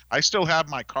 Yes. I still have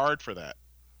my card for that.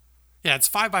 Yeah, it's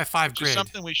 5x5 grid.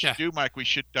 Something we should do, Mike. We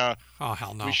should. Oh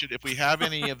hell no. We should, if we have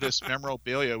any of this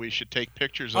memorabilia, we should take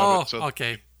pictures of it. So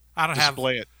okay.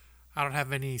 display it. I don't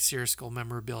have any Sears School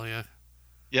memorabilia.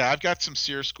 Yeah, I've got some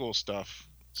Sears School stuff.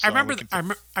 So I remember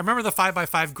the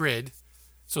 5x5 grid.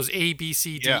 So it's A, B,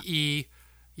 C, D, E,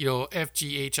 F,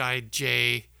 G, H, I,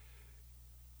 J,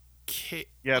 K.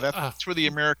 Yeah, that's where the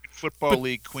American Football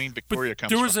League Queen Victoria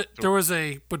comes from. There was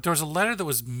a letter that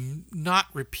was not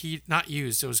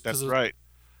used. It was that's right.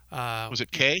 Was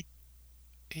it K?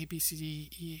 A, B, C, D,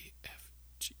 E, F,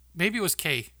 G. Maybe it was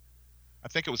K. I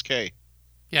think it was K.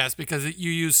 Yeah, it's because you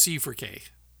use C for K.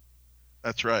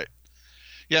 That's right.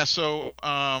 Yeah, so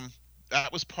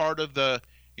that was part of the,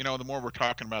 the more we're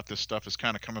talking about this stuff is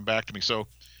kind of coming back to me. So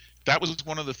that was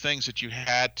one of the things that you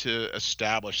had to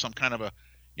establish, some kind of a,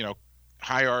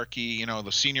 hierarchy,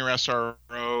 the senior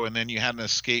SRO, and then you had an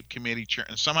escape committee chair,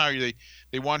 and somehow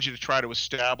they wanted you to try to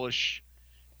establish,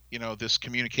 this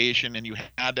communication, and you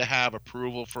had to have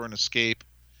approval for an escape.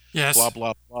 Yes. Blah,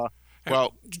 blah, blah.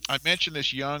 Well, I mentioned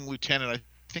this young lieutenant. I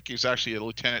think he was actually a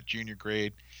lieutenant junior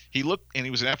grade. He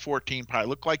was an F-14 pilot.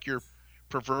 Looked like your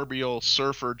proverbial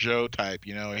surfer Joe type.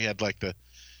 He had like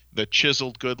the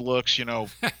chiseled good looks,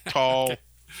 tall,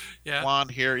 yeah,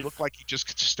 blonde hair. He looked like he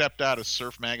just stepped out of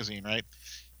Surf magazine, right?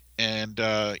 And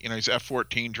he's an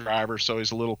F-14 driver, so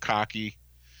he's a little cocky.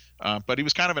 But he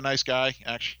was kind of a nice guy,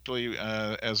 actually,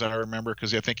 as I remember,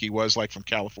 because I think he was like from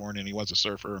California and he was a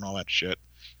surfer and all that shit.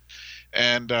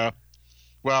 And I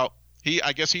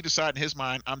guess he decided in his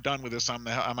mind, I'm done with this. I'm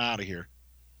out of here.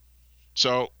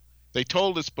 So they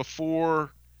told us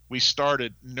before we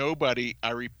started, nobody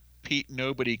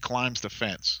climbs the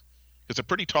fence. It's a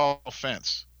pretty tall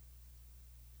fence.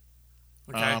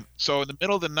 Okay. So in the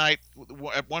middle of the night,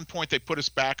 at one point they put us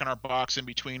back in our box in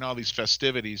between all these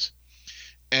festivities,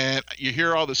 and you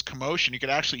hear all this commotion. You could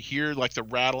actually hear like the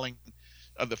rattling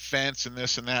of the fence and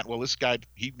this and that. Well, this guy,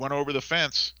 he went over the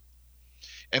fence,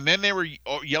 and then they were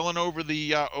yelling over the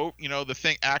the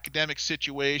thing, academic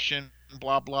situation,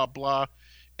 blah blah blah,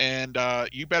 and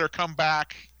you better come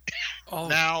back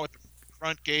now at the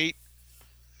front gate.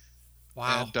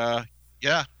 Wow. And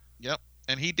yep,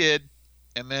 and he did,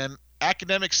 and then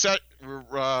academic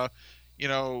whatever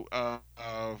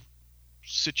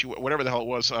the hell it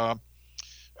was,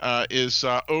 is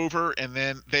over, and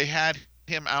then they had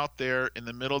him out there in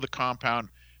the middle of the compound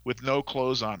with no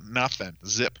clothes on, nothing,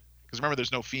 zip. Because remember,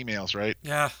 there's no females, right?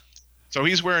 Yeah. So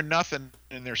he's wearing nothing,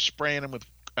 and they're spraying him with,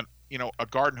 a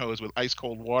garden hose with ice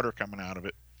cold water coming out of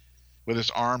it, with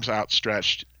his arms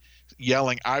outstretched,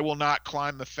 yelling, "I will not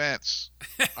climb the fence.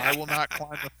 I will not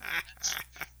climb the fence."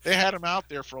 They had him out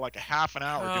there for like a half an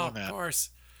hour doing that. Of course.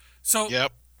 So.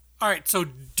 Yep. All right. So,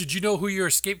 did you know who your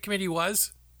escape committee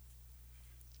was?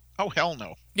 Oh, hell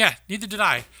no. Yeah, neither did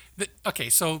I. Okay,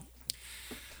 so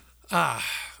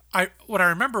what I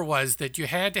remember was that you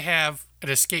had to have an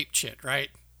escape chit, right?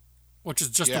 Which is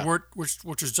just the word,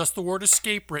 which is just the word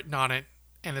escape written on it,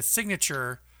 and a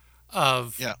signature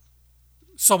of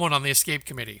someone on the escape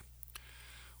committee.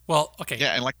 Well, okay.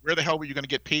 Yeah, and like, where the hell were you going to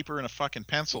get paper and a fucking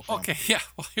pencil from? Okay, yeah.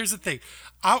 Well, here's the thing.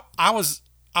 I was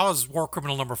war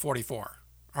criminal number 44.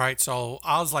 All right, so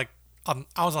I was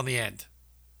on the end.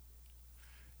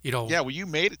 Yeah, well, you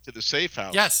made it to the safe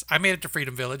house. Yes, I made it to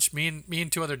Freedom Village. Me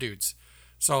and two other dudes.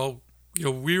 So,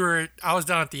 I was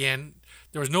down at the end.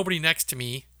 There was nobody next to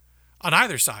me on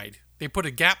either side. They put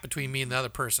a gap between me and the other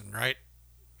person, right?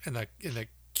 In the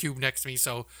cube next to me.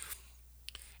 So,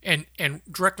 and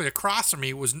directly across from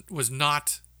me was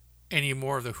not any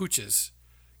more of the hooches,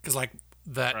 because like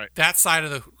that side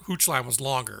of the hooch line was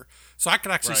longer, so I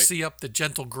could actually see up the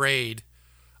gentle grade.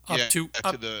 Up to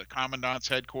the commandant's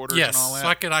headquarters, yes, and all that. So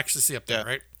I could actually see up there,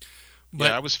 right?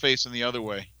 But I was facing the other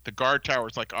way. The guard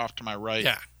tower's like off to my right.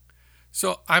 Yeah.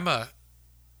 So I'm a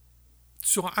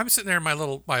So I'm sitting there in my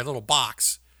little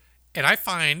box, and I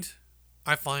find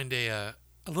a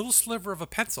little sliver of a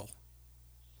pencil.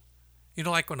 You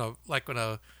know, like when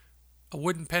a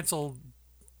wooden pencil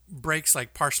breaks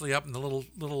like partially up and the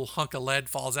little hunk of lead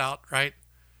falls out, right?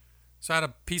 So I had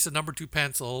a piece of number 2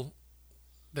 pencil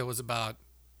that was about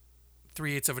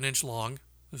 3/8 of an inch long.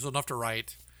 It was enough to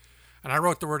write. And I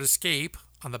wrote the word escape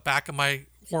on the back of my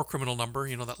war criminal number,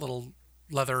 you know, that little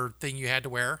leather thing you had to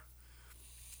wear.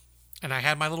 And I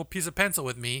had my little piece of pencil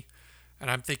with me, and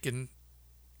I'm thinking,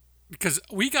 because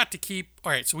we got to keep,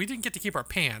 all right, so we didn't get to keep our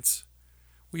pants.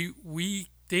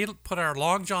 They put our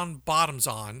long john bottoms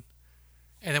on,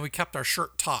 and then we kept our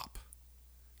shirt top.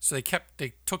 So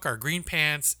they took our green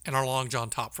pants and our long john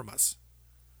top from us.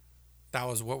 That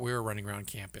was what we were running around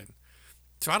camp in.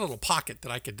 So I had a little pocket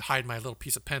that I could hide my little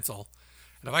piece of pencil.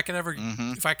 And if I could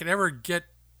ever get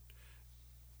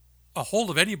a hold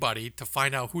of anybody to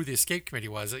find out who the escape committee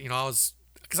was, you know,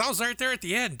 because I was right there at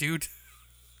the end, dude.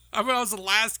 I was the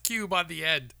last cube on the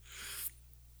end,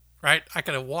 right? I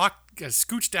could have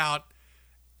scooched out,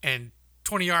 and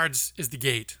 20 yards is the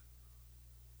gate,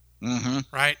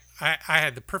 right? I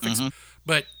had the perfect,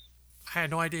 but I had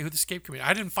no idea who the escape committee.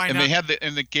 I didn't find out.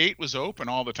 And the gate was open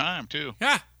all the time too.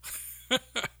 Yeah.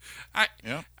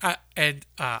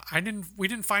 We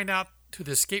didn't find out who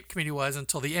the escape committee was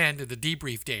until the end of the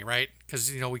debrief day, right?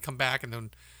 Because, you know, we come back and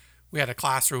then we had a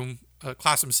classroom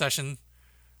session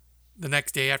the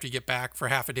next day after you get back for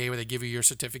half a day where they give you your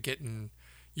certificate and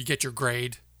you get your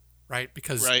grade, right?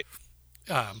 Because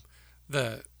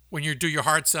when you do your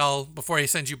hard sell, before he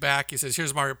sends you back, he says,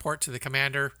 "Here's my report to the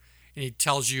commander," and he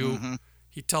tells you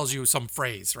some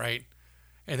phrase, right?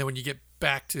 And then when you get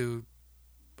back to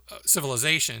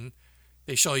civilization,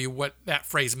 they show you what that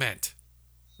phrase meant,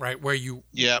 right? Where you,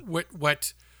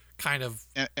 what kind of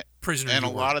prisoner and you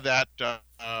a were. lot of that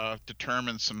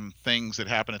determines some things that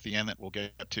happen at the end that we'll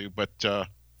get to. But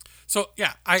so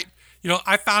yeah, I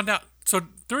found out. So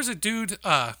there was a dude.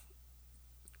 I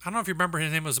don't know if you remember,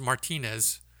 his name was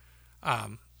Martinez.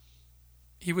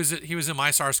 He was in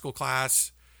my SAR school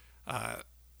class.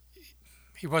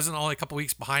 He wasn't only a couple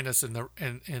weeks behind us at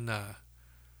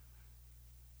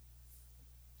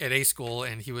A school,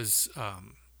 and he was, I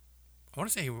want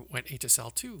to say he went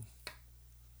HSL too.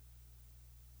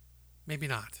 Maybe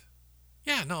not.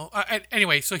 Yeah, no.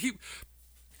 Anyway, so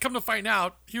come to find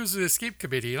out, he was in the escape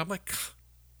committee, and I'm like,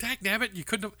 dagnabbit, you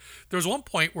couldn't have. There was one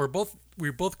point where we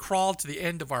both crawled to the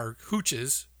end of our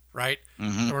hooches, right?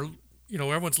 Or, you know,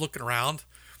 everyone's looking around,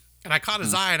 and I caught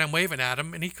his eye, and I'm waving at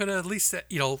him, and he could have at least said,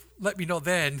 you know, let me know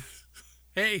then,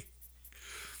 hey.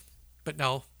 But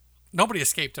no. Nobody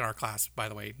escaped in our class, by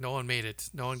the way. No one made it.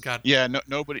 No one got. Yeah,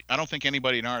 nobody. I don't think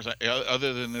anybody in ours,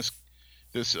 other than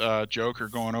this joker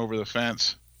going over the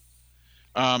fence.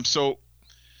 So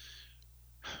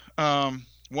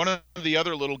one of the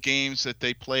other little games that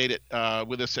they played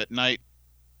with us at night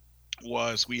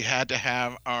was we had to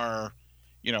have our,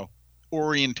 you know,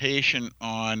 orientation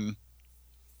on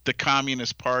the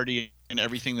Communist Party and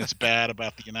everything that's bad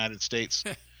about the United States.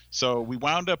 So we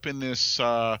wound up in this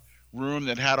room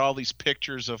that had all these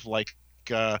pictures of like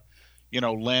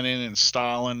Lenin and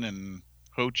Stalin and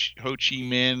Ho Chi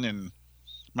Minh and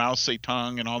Mao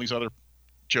Zedong and all these other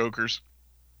jokers,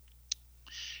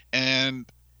 and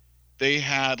they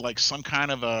had like some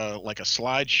kind of a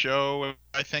slideshow,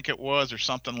 I think it was, or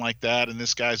something like that, and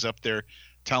this guy's up there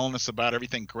telling us about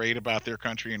everything great about their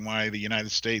country and why the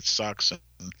United States sucks and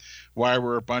why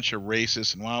we're a bunch of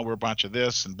racists and why we're a bunch of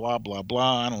this and blah blah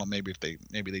blah. I don't know, maybe they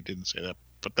didn't say that.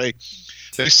 But they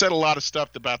said a lot of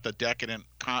stuff about the decadent,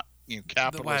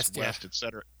 capitalist West, et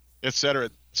cetera, et cetera,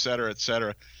 et cetera, et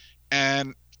cetera.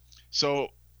 And so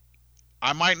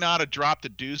I might not have dropped a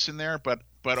deuce in there, but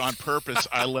on purpose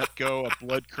I let go a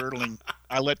blood curdling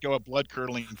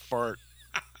fart.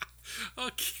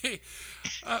 Okay.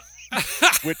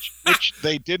 which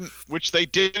they didn't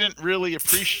really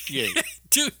appreciate.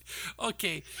 Dude.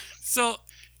 Okay. So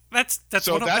that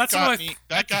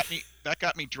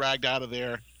got me dragged out of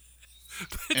there,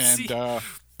 and see, by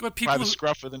the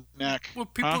scruff of the neck.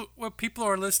 What people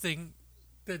are listening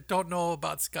that don't know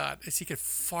about Scott is he could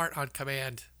fart on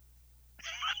command.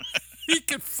 He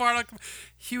could fart on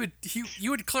command.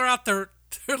 You would clear out their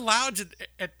lounge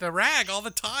at the rag all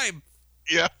the time.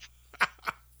 Yeah.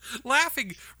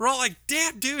 Laughing. We're all like,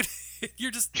 damn, dude,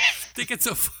 you're just thinking it's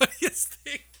the funniest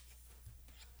thing.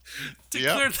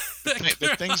 Yeah,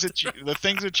 the things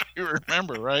that you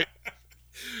remember, right?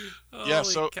 Yeah,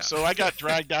 so I got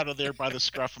dragged out of there by the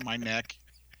scruff of my neck,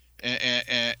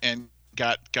 and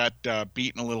got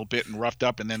beaten a little bit and roughed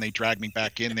up, and then they dragged me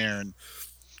back in there, and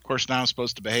Of course, now I'm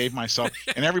supposed to behave myself,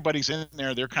 and everybody's in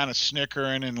there. They're kind of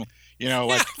snickering and like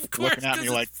of course, looking at me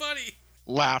it's like funny.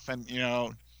 laughing,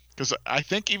 because I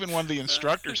think even one of the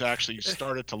instructors actually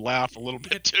started to laugh a little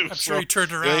bit too. I'm sure he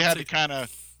turned around. They had to kind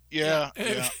of,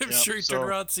 I'm sure he turned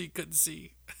around so he couldn't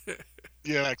see.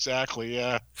 Yeah, exactly.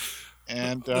 Yeah.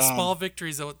 And the small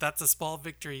victories, though, that's a small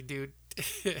victory, dude.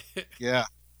 Yeah.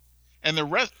 And the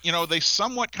rest, they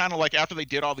somewhat kind of like after they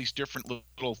did all these different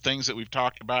little things that we've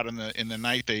talked about in the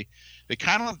night, they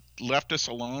kind of left us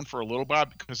alone for a little bit,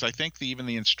 because I think even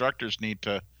the instructors need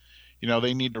to,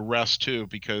 they need to rest too,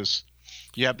 because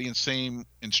you have the insane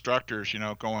instructors,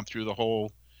 going through the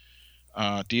whole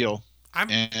deal.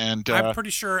 I'm pretty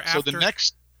sure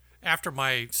after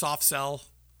my soft sell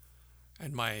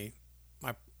and my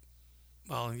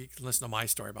well, you can listen to my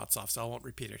story about soft sell. I won't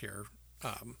repeat it here.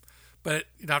 But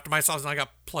after my soft sell, I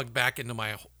got plugged back into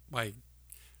my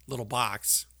little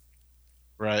box.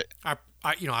 Right. I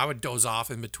would doze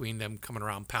off in between them coming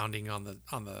around pounding on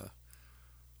the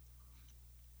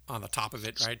top of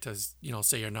it, right? To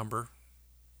say your number.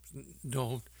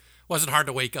 No, wasn't hard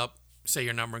to wake up, say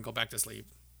your number, and go back to sleep.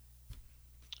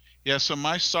 Yeah. So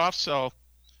my soft sell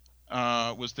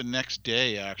was the next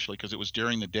day, actually, because it was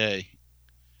during the day.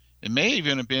 It may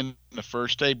even have been the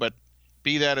first day, but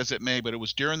be that as it may, but it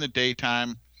was during the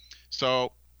daytime.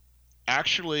 So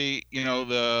actually,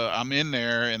 I'm in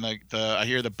there, and I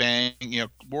hear the bang,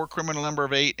 war criminal number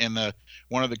of 8, and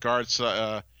one of the guards,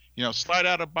 slide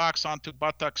out of box onto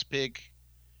buttocks pig,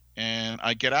 and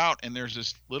I get out, and there's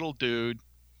this little dude,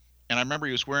 and I remember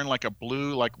he was wearing like a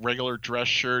blue, like regular dress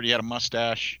shirt. He had a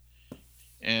mustache,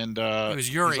 and it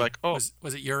was Yuri. He's like, oh,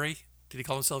 was it Yuri? Did he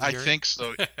call himself Yuri? I think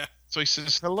so. So he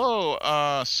says,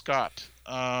 hello, Scott.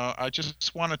 I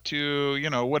just wanted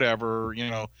to, whatever,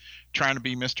 trying to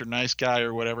be Mr. Nice Guy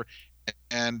or whatever.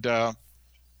 And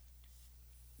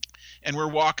we're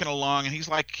walking along, and he's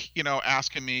like,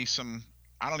 asking me some,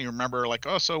 I don't even remember, like,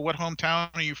 oh, so what hometown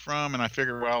are you from? And I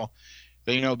figure, well,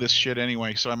 they know this shit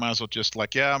anyway, so I might as well just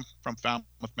like, yeah, I'm from Falmouth,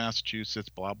 Massachusetts,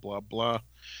 blah, blah, blah.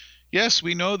 Yes,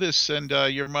 we know this, and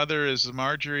your mother is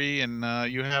Marjorie, and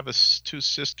you have two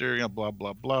sisters, blah,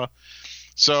 blah, blah.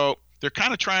 So they're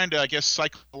kind of trying to, I guess,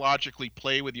 psychologically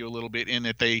play with you a little bit, in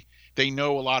that they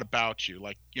know a lot about you.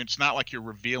 Like, it's not like you're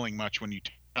revealing much when you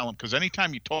tell them, because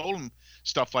anytime you told them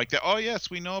stuff like that, oh, yes,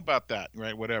 we know about that,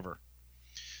 right, whatever.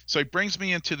 So he brings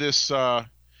me into this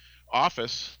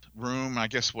office room, I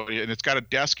guess, and it's got a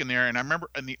desk in there, and I remember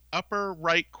in the upper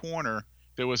right corner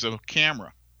there was a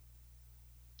camera.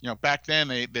 Back then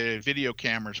the video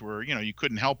cameras were, you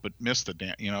couldn't help but miss the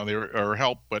damn, they were, or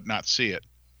help but not see it.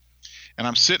 And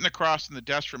I'm sitting across in the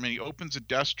desk from him, and he opens a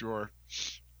desk drawer,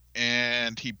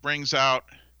 and he brings out,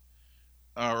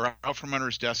 or out from under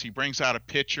his desk, he brings out a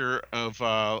pitcher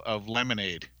of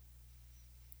lemonade,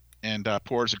 and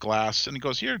pours a glass, and he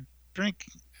goes, here, drink.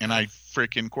 And I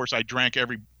freaking, of course, I drank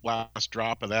every last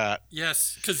drop of that.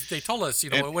 Yes, because they told us,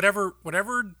 whatever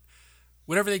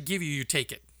they give you, you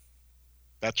take it.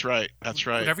 That's right. That's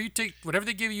right. Whatever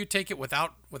they give you take it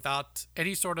without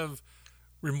any sort of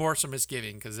remorse or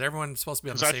misgiving, because everyone's supposed to be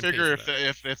on the same page. Because I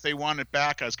figure if they want it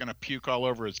back, I was going to puke all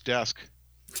over his desk.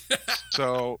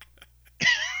 So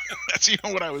that's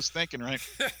what I was thinking, right?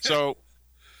 So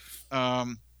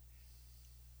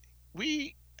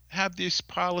we have this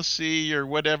policy or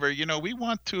whatever. We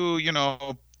want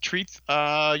to treat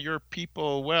your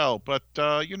people well, but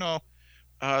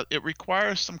it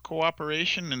requires some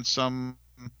cooperation and some.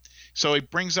 So he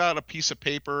brings out a piece of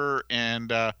paper,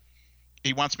 and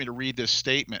he wants me to read this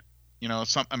statement.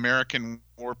 Some American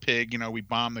war pig, we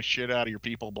bomb the shit out of your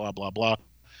people, blah, blah, blah.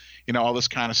 All this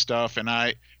kind of stuff. And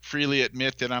I freely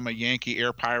admit that I'm a Yankee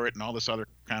air pirate and all this other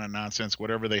kind of nonsense,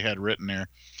 whatever they had written there.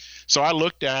 So I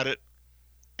looked at it,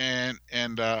 and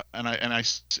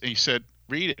he said,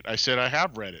 read it. I said, I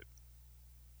have read it.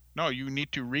 No, you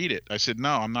need to read it. I said,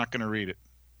 no, I'm not going to read it.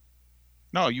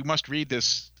 No, you must read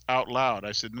this out loud.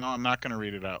 I said, no, I'm not going to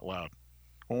read it out loud.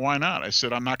 Well, why not? I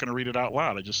said, I'm not going to read it out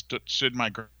loud. I just stood my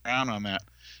ground on that.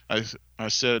 I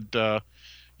said,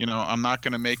 I'm not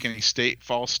going to make any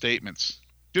false statements.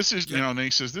 This is, and he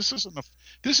says, this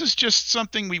is just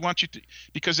something we want you to,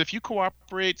 because if you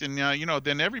cooperate, then,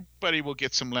 then everybody will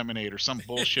get some lemonade or some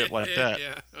bullshit like that.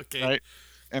 Yeah. Okay. Right.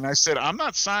 And I said, I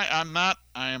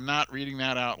am not reading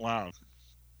that out loud.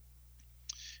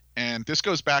 And this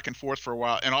goes back and forth for a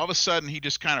while. And all of a sudden he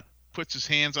just kind of puts his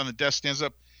hands on the desk, stands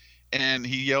up, and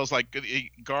he yells like a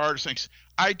guard, saying,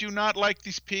 I do not like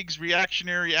this pig's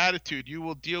reactionary attitude. You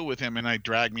will deal with him. And I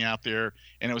dragged me out there,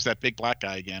 and it was that big black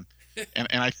guy again. And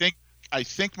I think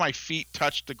my feet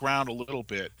touched the ground a little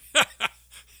bit.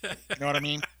 You know what I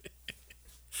mean?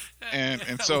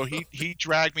 And so he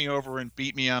dragged me over and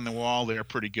beat me on the wall there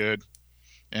pretty good,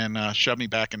 and shoved me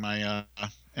back in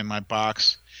my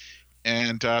box.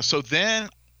 And so then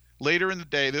later in the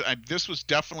day, this was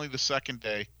definitely the second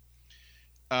day.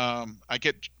 I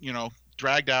get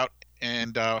dragged out,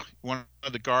 and one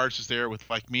of the guards is there with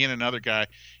like me and another guy,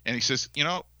 and he says,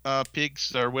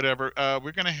 pigs or whatever,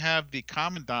 we're going to have the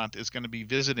commandant is going to be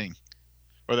visiting,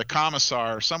 or the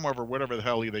commissar, or somewhere, or whatever the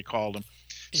hell they called him.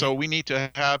 So we need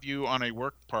to have you on a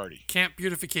work party. Camp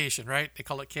beautification, right? They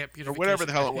call it camp beautification. Or whatever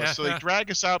the hell it was. Yeah. So they drag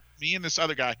us out, me and this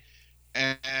other guy,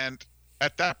 and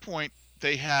at that point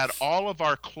they had all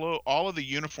of the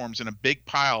uniforms in a big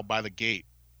pile by the gate,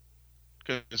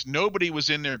 because nobody was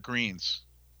in their greens.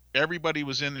 Everybody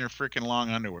was in their freaking long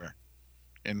underwear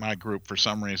in my group for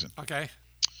some reason. Okay.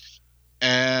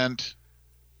 And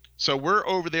so we're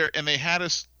over there, and they had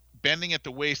us bending at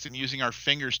the waist and using our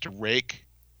fingers to rake.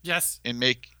 Yes. And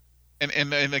make,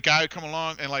 and the guy would come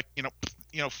along and like,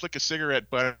 flick a cigarette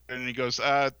butt, and he goes,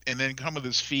 and then come with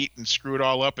his feet and screw it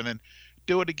all up, and then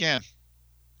do it again.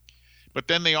 But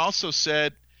then they also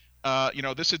said,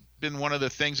 this had been one of the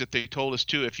things that they told us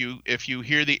too. If you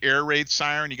hear the air raid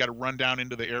siren, you got to run down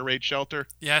into the air raid shelter.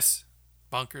 Yes.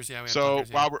 Bunkers. Yeah. So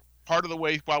while we're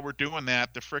doing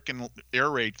that, the frickin' air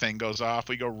raid thing goes off.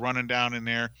 We go running down in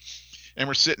there. And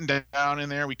we're sitting down in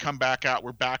there. We come back out.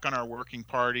 We're back on our working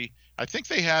party. I think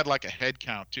they had like a head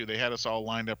count too. They had us all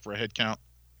lined up for a head count.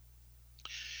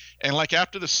 And like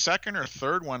after the second or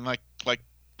third one, like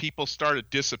people started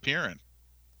disappearing,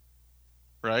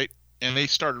 right? And they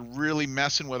started really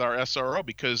messing with our SRO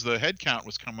because the head count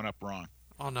was coming up wrong.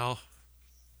 Oh no.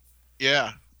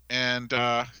 Yeah, and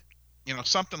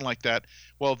something like that.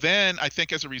 Well, then I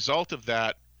think as a result of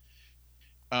that,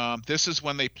 this is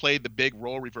when they played the big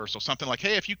role reversal. Something like,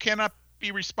 hey, if you cannot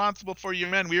be responsible for your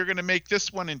men, we are going to make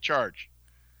this one in charge.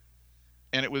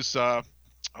 And it was,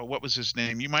 what was his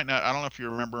name? You might not, I don't know if you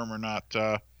remember him or not.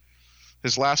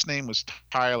 His last name was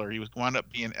Tyler. He wound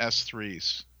up being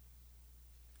S3s.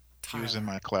 Tyler. He was in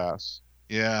my class.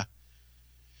 Yeah.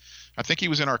 I think he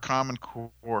was in our Common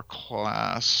Core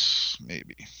class,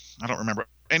 maybe. I don't remember.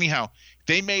 Anyhow,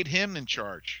 they made him in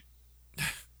charge.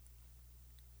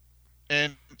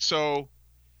 And so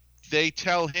they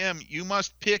tell him, you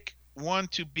must pick one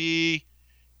to be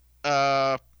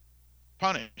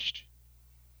punished.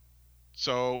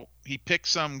 So he picked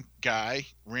some guy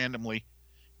randomly,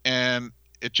 and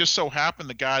it just so happened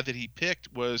the guy that he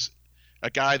picked was a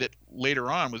guy that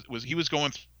later on was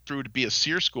going through to be a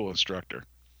SEER school instructor.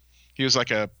 He was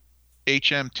like a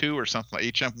HM2 or something,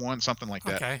 like HM1, something like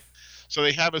that. Okay. So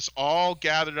they have us all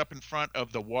gathered up in front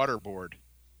of the water board.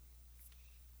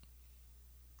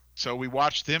 So we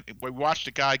watched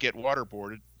a guy get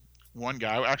waterboarded. One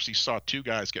guy, I actually saw two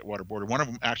guys get waterboarded. One of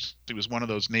them actually was one of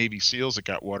those Navy SEALs that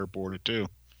got waterboarded too.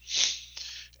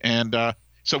 And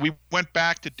so we went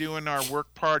back to doing our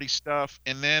work party stuff,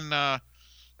 and then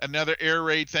another air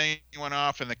raid thing went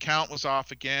off, and the count was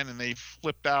off again, and they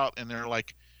flipped out, and they're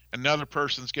like, another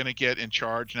person's going to get in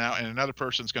charge now, and another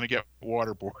person's going to get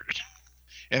waterboarded.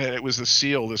 And it was the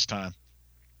SEAL this time.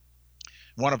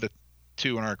 One of the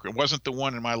two in our group. It wasn't the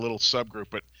one in my little subgroup,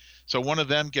 but so one of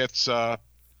them gets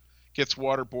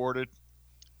waterboarded,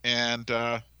 and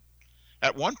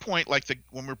at one point, like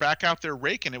when we're back out there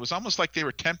raking, it was almost like they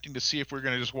were tempting to see if we were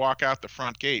going to just walk out the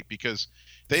front gate, because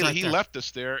he left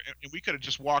us there, and we could have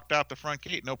just walked out the front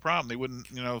gate, no problem. They wouldn't,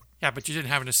 Yeah, but you didn't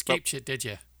have an escape kit, did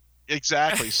you?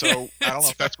 Exactly. So I don't know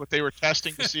if that's what they were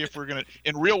testing to see if we're going to.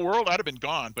 In real world, I'd have been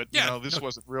gone, but this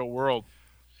wasn't real world.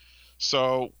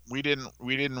 So we didn't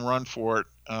run for it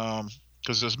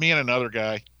because it was me and another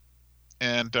guy,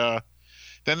 and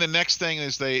then the next thing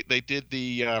is they did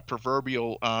the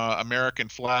proverbial American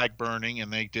flag burning,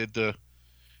 and they did the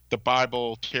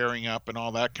Bible tearing up and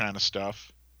all that kind of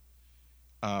stuff.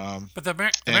 But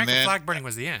the American flag burning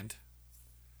was the end.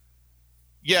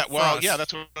 Yeah, well, yeah,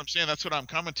 that's what I'm saying. That's what I'm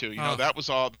coming to. That was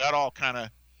all. That all kind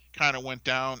of went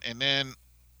down, and then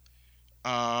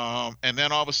all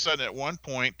of a sudden, at one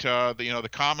point, the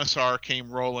commissar came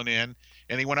rolling in,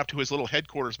 and he went up to his little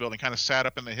headquarters building, kind of sat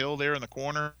up in the hill there in the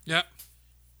corner. Yep.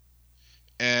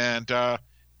 And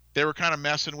they were kind of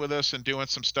messing with us and doing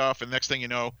some stuff, and next thing you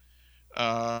know,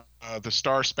 the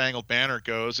Star Spangled Banner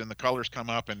goes, and the colors come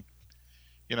up, and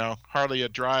hardly a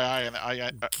dry eye in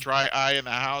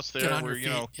the house there, where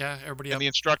yeah, everybody and up. The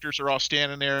instructors are all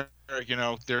standing there,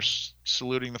 they're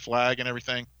saluting the flag and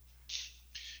everything.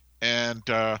 And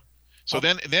so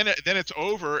then it's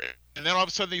over, and then all of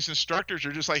a sudden these instructors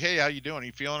are just like, "Hey, how you doing? Are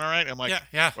you feeling all right?" I'm like,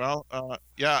 "Yeah." Well,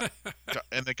 yeah.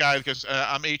 And the guy goes,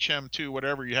 "I'm HM2,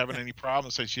 whatever. You having any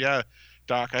problems?" I says, "Yeah,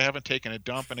 Doc, I haven't taken a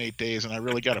dump in 8 days, and I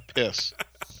really got to piss.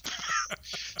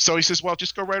 So he says, well,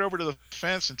 just go right over to the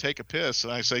fence and take a piss.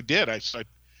 And I say,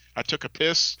 I took a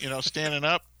piss, standing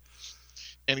up.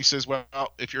 And he says, well,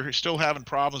 if you're still having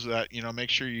problems with that, make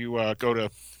sure you go to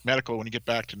medical when you get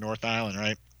back to North Island,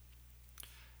 right?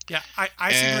 Yeah,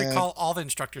 I seem to recall all the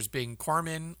instructors being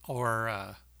corpsmen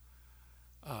or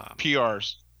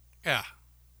PRs. Yeah.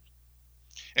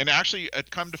 And actually,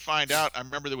 I'd come to find out, I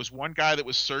remember there was one guy that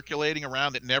was circulating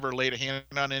around that never laid a hand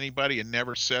on anybody and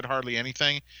never said hardly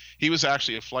anything. He was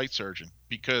actually a flight surgeon,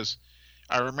 because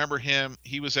I remember him.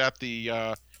 He was at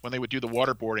the when they would do the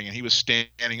waterboarding, and he was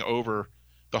standing over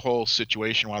the whole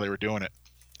situation while they were doing it.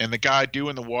 And the guy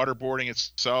doing the waterboarding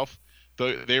itself,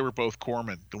 they were both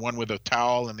corpsmen. The one with a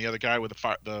towel and the other guy with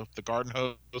the garden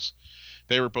hose,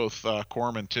 they were both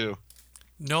corpsmen too.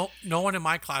 No one in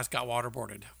my class got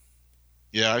waterboarded.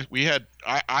 Yeah, we had.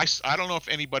 I don't know if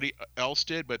anybody else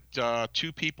did, but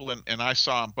 2 people, and I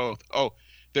saw them both. Oh,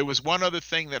 there was one other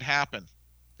thing that happened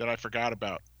that I forgot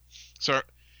about. So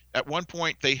at one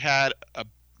point they had a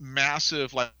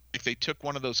massive, like they took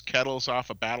one of those kettles off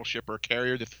a battleship or a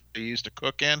carrier that they used to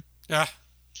cook in. Yeah.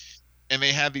 And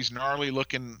they had these gnarly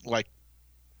looking, like,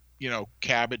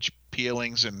 cabbage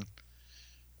peelings and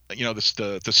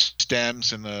the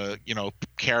stems and the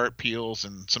carrot peels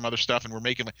and some other stuff, and we're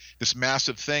making this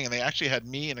massive thing. And they actually had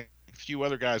me and a few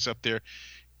other guys up there,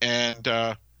 and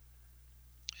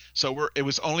so it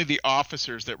was only the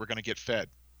officers that were going to get fed,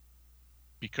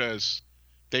 because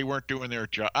they weren't doing their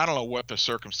job. I don't know what the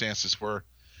circumstances were,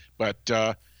 but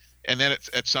and then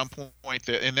at some point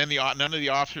none of the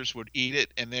officers would eat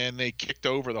it, and then they kicked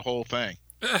over the whole thing.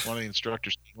 One of the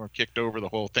instructors were kicked over the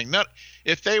whole thing.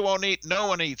 If they won't eat, no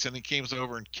one eats, and he came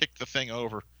over and kicked the thing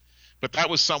over. But that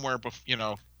was somewhere,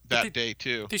 that day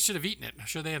too. They should have eaten it.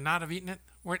 Should they not have eaten it?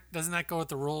 Doesn't that go with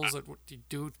the rules? That what you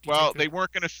do? Well, they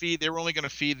weren't going to feed. They were only going to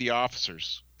feed the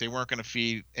officers. They weren't going to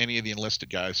feed any of the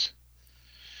enlisted guys.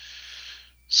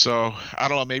 So I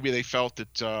don't know. Maybe they felt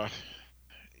that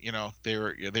they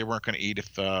weren't going to eat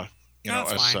if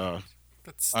us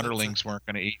underlings weren't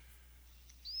going to eat.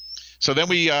 So then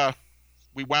we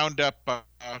wound up.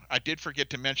 I did forget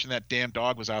to mention that damn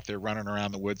dog was out there running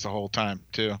around the woods the whole time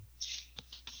too.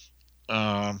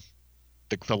 The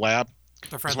lab.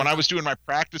 Because when I was doing my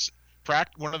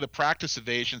one of the practice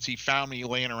evasions, he found me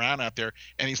laying around out there,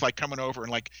 and he's like coming over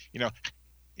and like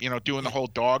doing the whole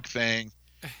dog thing,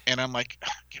 and I'm like,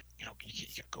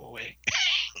 you go away,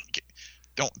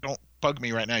 don't bug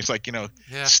me right now. He's like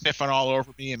sniffing all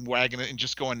over me and wagging it and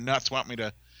just going nuts, want me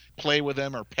to play with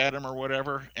him or pet him or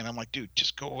whatever, and I'm like, dude,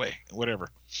 just go away, whatever.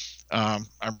 I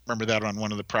remember that on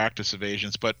one of the practice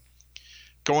evasions. But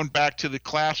going back to the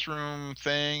classroom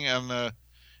thing and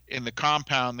in the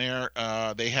compound there,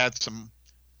 they had some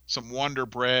Wonder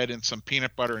Bread and some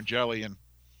peanut butter and jelly, and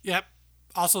yep,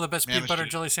 also the best peanut butter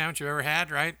and jelly sandwich you've ever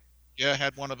had, right? Yeah, I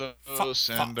had one of those,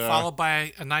 and followed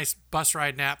by a nice bus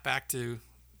ride nap back to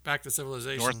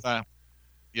civilization. North Island.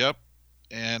 Yep,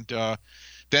 and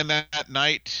then that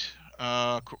night,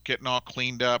 getting all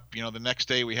cleaned up, the next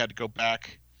day we had to go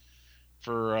back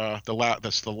for the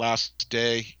last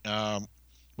day.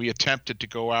 We attempted to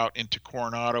go out into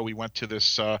Coronado. We went to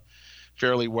this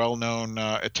fairly well-known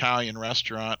Italian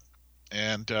restaurant,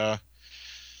 and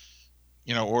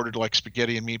ordered like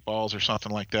spaghetti and meatballs or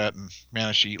something like that, and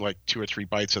managed to eat like 2 or 3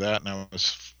 bites of that, and I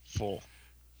was full.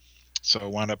 So I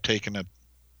wound up taking the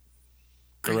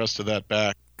rest of that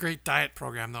back. Great diet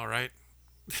program, though, right?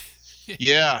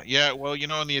 Yeah. Well,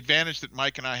 and the advantage that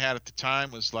Mike and I had at the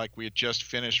time was like we had just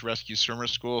finished rescue swimmer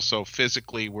school, so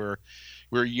physically we're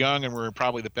young and we're in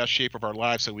probably the best shape of our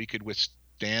lives, so we could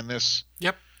withstand this.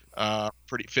 Yep.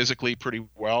 Pretty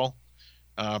well.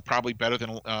 Probably better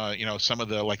than some of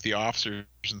the officers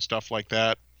and stuff like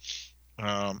that,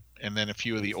 and then a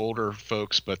few of the older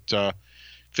folks. But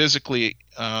physically,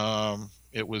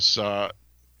 it was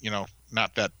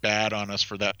not that bad on us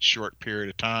for that short period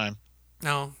of time.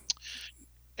 No.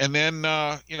 And then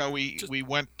we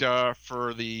went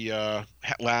for the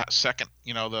second,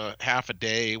 the half a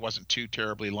day. It wasn't too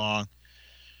terribly long.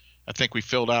 I think we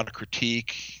filled out a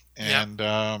critique and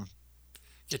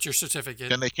get your certificate.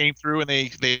 Then they came through and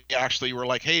they actually were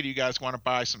like, "Hey, do you guys want to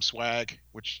buy some swag?"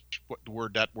 Which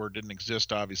that word didn't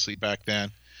exist obviously back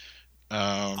then.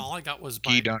 All I got was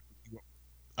I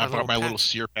bought my little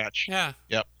sear patch. Yeah.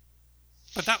 Yep.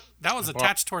 But that was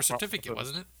attached to our certificate,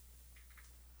 wasn't it?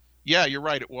 Yeah, you're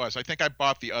right. It was. I think I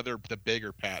bought the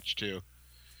bigger patch too,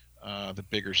 the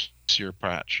bigger sear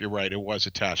patch. You're right. It was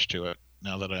attached to it.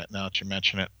 Now that you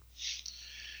mention it,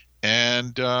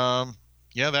 and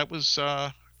that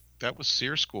was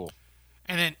SEER school.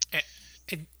 And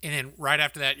and then right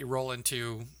after that, you roll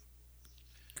into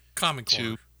Common Core.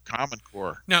 To Common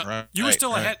Core. Now you were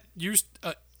still right.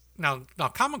 ahead. Now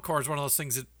Common Core is one of those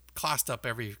things that classed up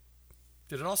every.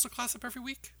 Did it also class up every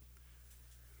week?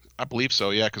 I believe so,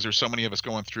 yeah, because there's so many of us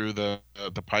going through the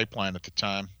pipeline at the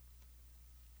time.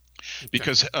 Okay.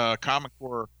 Because Common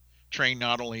Core trained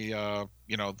not only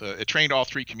it trained all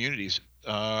three communities.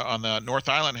 On the North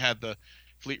Island had the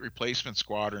Fleet Replacement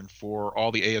Squadron for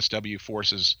all the ASW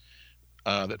forces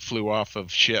that flew off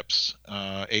of ships,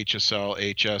 HSL,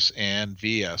 HS, and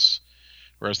VS.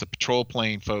 Whereas the patrol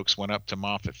plane folks went up to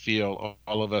Moffett Field.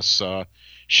 All of us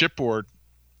shipboard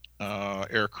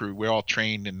air crew, we all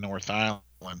trained in North Island.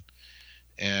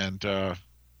 And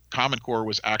Common Core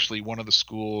was actually one of the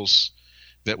schools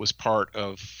that was part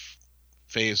of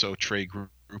FASO Trade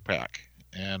Groupak.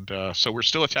 And so we're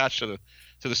still attached to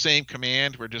the same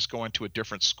command. We're just going to a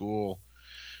different school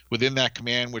within that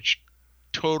command, which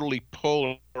totally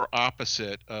polar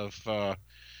opposite of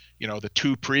the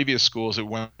two previous schools that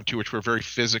we went to, which were very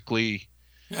physically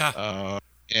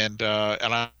and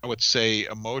I would say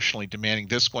emotionally demanding.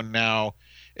 This one now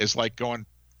is like going,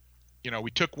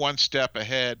 we took one step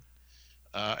ahead,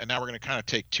 and now we're going to kind of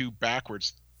take two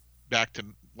backwards, back to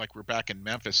like we're back in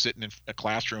Memphis, sitting in a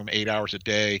classroom 8 hours a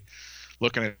day,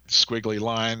 looking at squiggly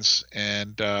lines,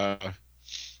 and but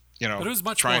it was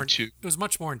much more. It was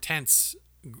much more intense.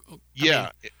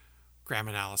 Gram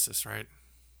analysis, right?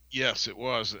 Yes, it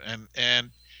was,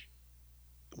 and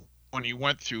when you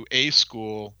went through A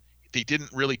school, they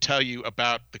didn't really tell you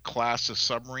about the class of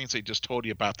submarines. They just told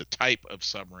you about the type of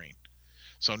submarine.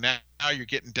 So now you're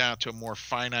getting down to a more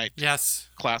finite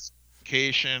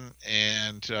classification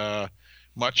and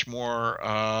much more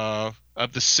of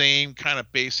the same kind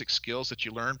of basic skills that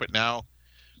you learn, but now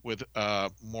with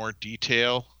more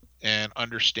detail and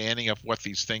understanding of what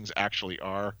these things actually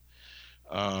are.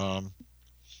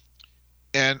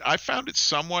 And I found it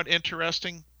somewhat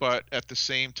interesting, but at the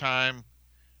same time,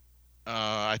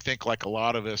 I think like a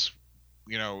lot of us,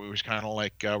 it was kind of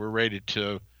like we're ready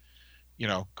to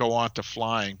go on to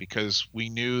flying, because we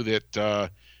knew that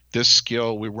this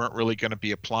skill we weren't really going to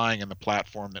be applying in the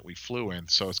platform that we flew in.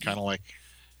 So it's kind of like,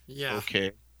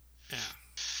 okay.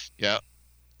 Yeah.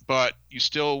 But you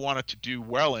still wanted to do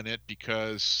well in it,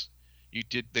 because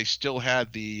they still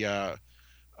had the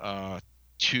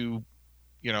two,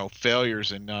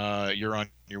 failures, and you're on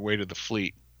your way to the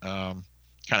fleet, kind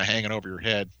of hanging over your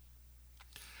head.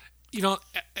 It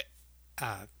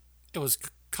was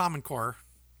Common Core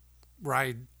where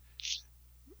I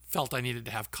felt I needed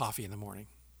to have coffee in the morning.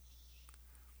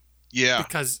 Yeah.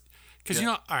 Because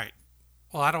all right.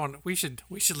 Well, I don't want. We should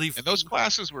leave. And those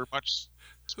classes were much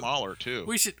smaller too.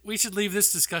 We should leave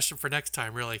this discussion for next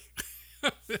time, really.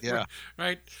 Yeah.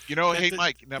 Right. Hey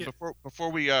Mike. Now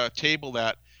before we table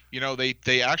that,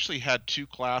 they actually had two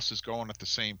classes going at the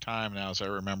same time. Now, as I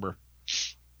remember,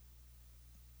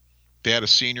 they had a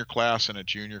senior class and a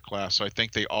junior class. So I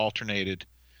think they alternated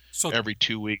every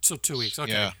 2 weeks. So 2 weeks.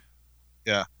 Okay.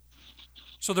 Yeah.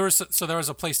 So there was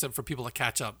a place for people to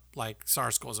catch up, like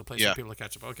SAR School is a place for people to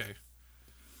catch up. Okay.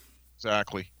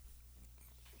 Exactly.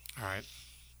 All right.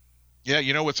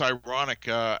 Yeah, what's ironic?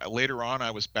 Later on,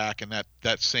 I was back in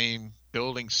that same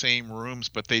building, same rooms,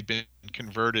 but they'd been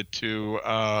converted to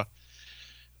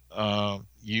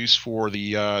use for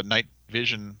the night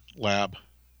vision lab.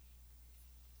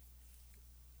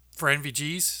 For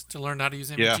NVGs, to learn how to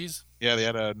use NVGs? Yeah, they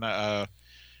had a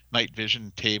night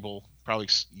vision table.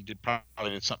 You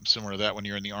probably did something similar to that when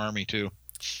you were in the Army too.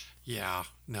 Yeah,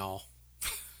 no.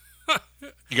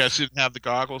 You guys didn't have the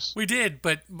goggles? We did,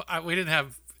 but we didn't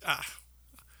have.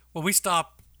 When we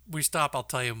stop. I'll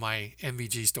tell you my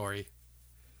NVG story,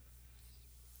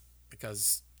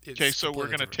 because so we're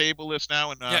going to table this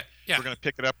now, and we're going to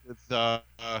pick it up with our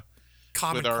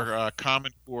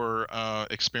Common Core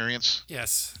experience.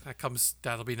 Yes,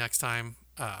 that'll be next time.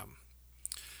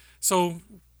 So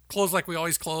close like we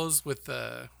always close with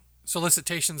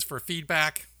solicitations for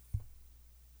feedback.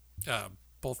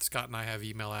 Both Scott and I have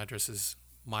email addresses,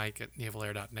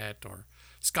 mike@navalair.net or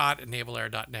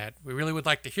scott@navalair.net. We really would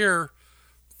like to hear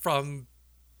from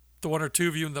the one or two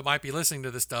of you that might be listening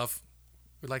to this stuff.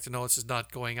 We'd like to know it's just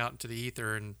not going out into the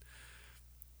ether and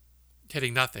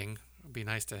hitting nothing. It'd be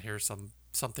nice to hear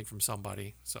something from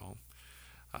somebody. So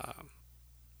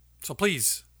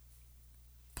please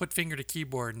put finger to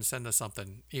keyboard and send us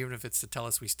something, even if it's to tell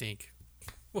us we stink.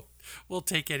 We'll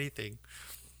take anything.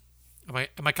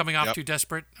 Am I coming off too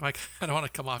desperate? I don't want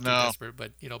to come off too desperate,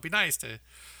 but it'd be nice to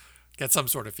get some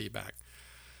sort of feedback.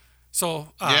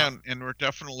 So and we're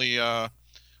definitely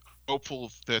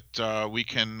hopeful that we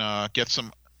can get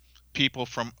some people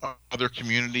from other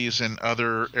communities and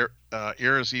other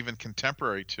eras, even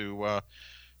contemporary, to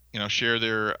share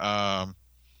their AW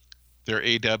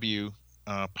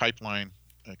pipeline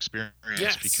experience.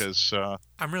 Yes. Because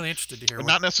I'm really interested to hear.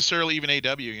 Not necessarily even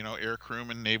AW. Air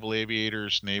crewmen, naval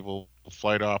aviators, naval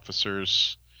flight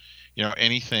officers.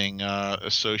 Anything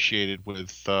associated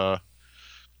with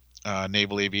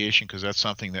naval aviation, because that's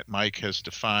something that Mike has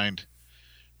defined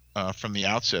from the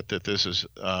outset, that this is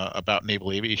about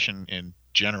naval aviation in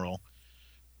general,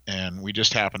 and we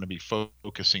just happen to be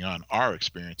focusing on our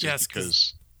experiences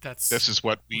because this is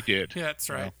what we did. Yeah, that's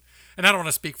right. And I don't want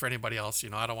to speak for anybody else.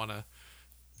 I don't want to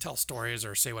tell stories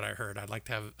or say what I heard. I'd like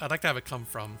to have it come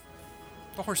from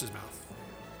the horse's mouth.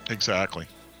 Exactly.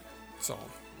 So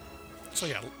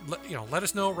yeah, let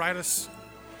us know, write us.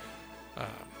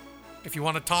 If you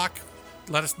want to talk,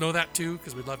 let us know that too,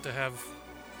 because we'd love to have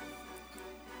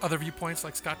other viewpoints,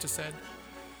 like Scott just said.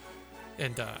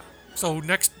 And so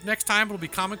next time it'll be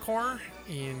Common Core.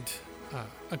 And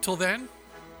until then,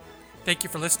 thank you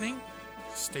for listening.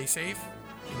 Stay safe,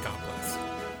 and God bless.